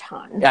 I have a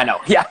ton. Yeah, I know.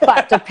 Yeah.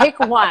 But to pick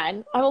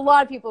one, I have a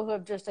lot of people who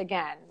have just,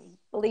 again,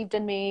 believed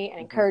in me and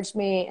encouraged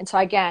me. And so,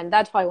 again,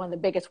 that's probably one of the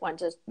biggest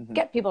ones is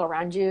get people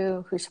around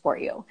you who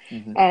support you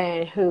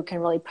and who can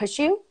really push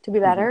you to be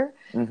better.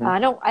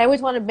 I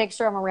always want to make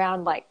sure I'm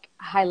around like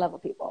high level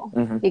people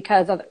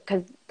because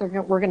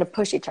we're going to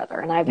push each other.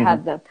 And I've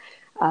had the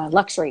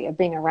luxury of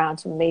being around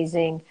some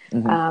amazing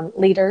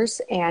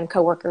leaders and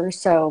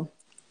coworkers. So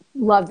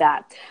love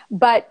that.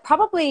 But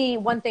probably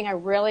one thing I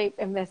really,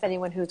 and if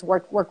anyone who's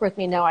worked with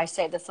me know, I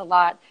say this a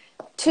lot,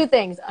 two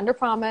things: under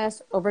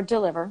promise, over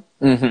deliver.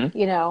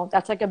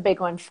 That's like a big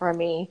one for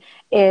me,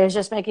 is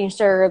just making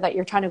sure that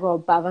you're trying to go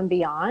above and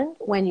beyond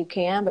when you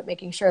can, but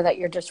making sure that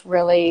you're just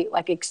really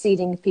like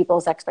exceeding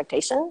people's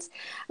expectations.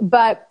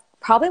 But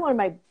probably one of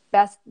my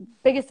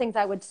biggest things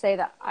I would say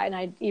and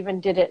I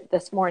even did it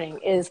this morning,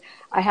 is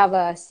I have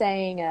a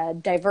saying,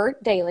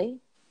 divert daily,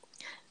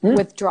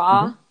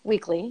 withdraw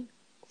weekly,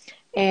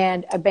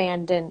 and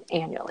abandon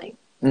annually.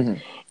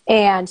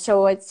 And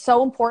so it's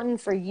so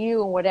important for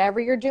you and whatever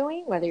you're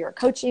doing, whether you're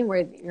coaching,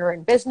 whether you're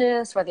in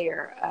business, whether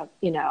you're,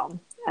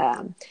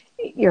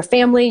 your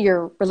family,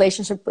 your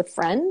relationship with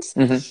friends,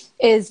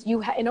 is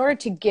in order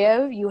to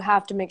give, you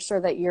have to make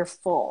sure that you're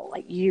full,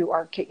 like you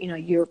are,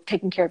 you're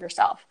taking care of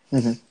yourself.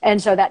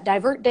 And so that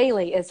divert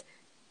daily is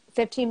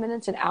 15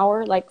 minutes, an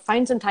hour, like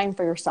find some time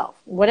for yourself,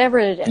 whatever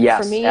it is.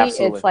 Yes, for me,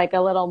 absolutely. It's like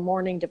a little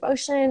morning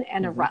devotion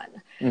and a run.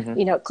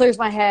 It clears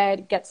my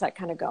head, gets that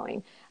kind of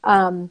going.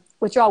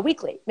 Withdrawal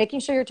weekly,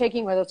 making sure you're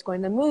taking, whether it's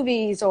going to the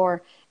movies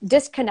or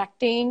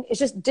disconnecting. It's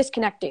just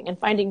disconnecting and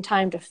finding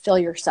time to fill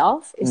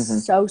yourself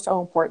is so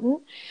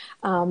important.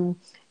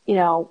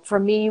 For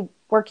me,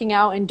 working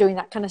out and doing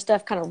that kind of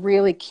stuff kind of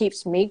really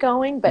keeps me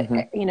going. But,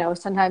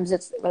 sometimes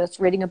whether it's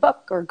reading a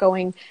book or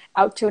going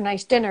out to a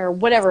nice dinner,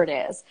 whatever it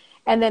is.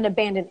 And then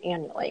abandon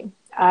annually.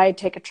 I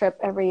take a trip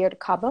every year to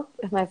Cabo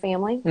with my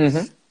family.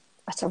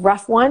 That's a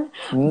rough one,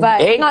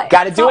 but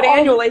got to do it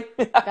annually.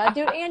 Got to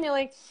do it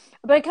annually.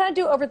 But I kind of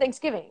do it over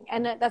Thanksgiving,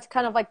 and that's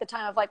kind of like the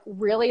time of like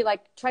really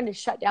like trying to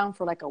shut down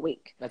for like a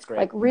week. That's great.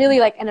 Like really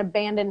like and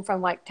abandon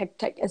from like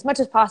tech as much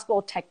as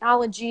possible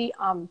technology,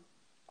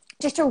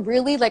 just to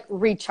really like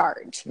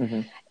recharge.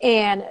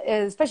 And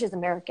especially as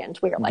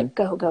Americans, we are like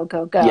go go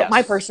go go. Yes.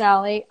 My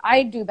personality,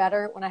 I do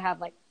better when I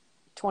have like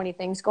 20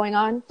 things going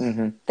on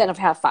than if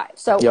I have 5.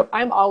 So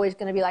I'm always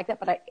going to be like that.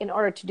 But in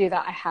order to do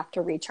that, I have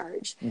to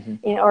recharge.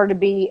 In order to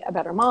be a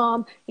better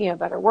mom, a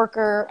better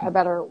worker, a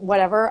better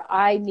whatever,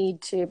 I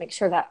need to make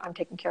sure that I'm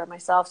taking care of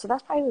myself. So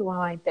that's probably one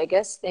of my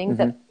biggest things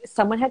that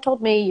someone had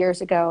told me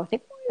years ago. I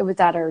think it was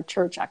at our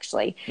church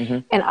actually.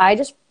 And I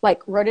just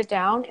wrote it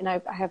down, and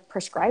I have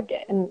prescribed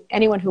it. And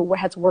anyone who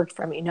has worked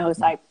for me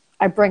knows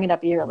I bring it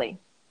up yearly.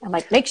 I'm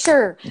like, make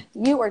sure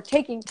you are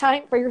taking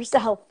time for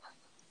yourself.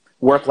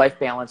 Work-life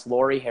balance,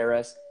 Lauri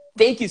Harris.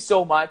 Thank you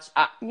so much.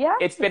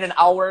 It's been an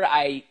hour.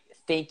 I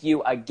thank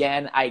you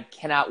again. I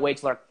cannot wait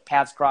till our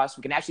paths cross.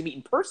 We can actually meet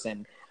in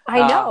person.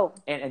 I know.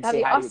 And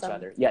say hi to each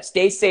other. Yeah,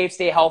 stay safe,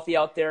 stay healthy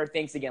out there.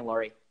 Thanks again,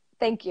 Lauri.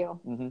 Thank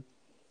you.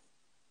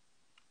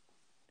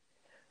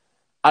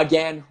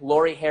 Again,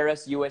 Lauri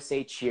Harris,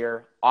 USA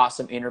Cheer.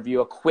 Awesome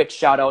interview. A quick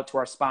shout out to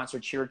our sponsor,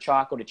 Cheer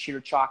Chalk. Go to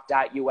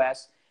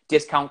cheerchalk.us.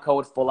 Discount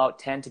code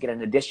FULLOUT10 to get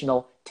an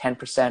additional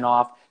 10%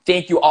 off.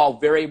 Thank you all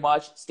very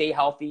much. Stay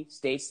healthy.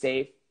 Stay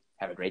safe.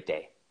 Have a great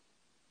day.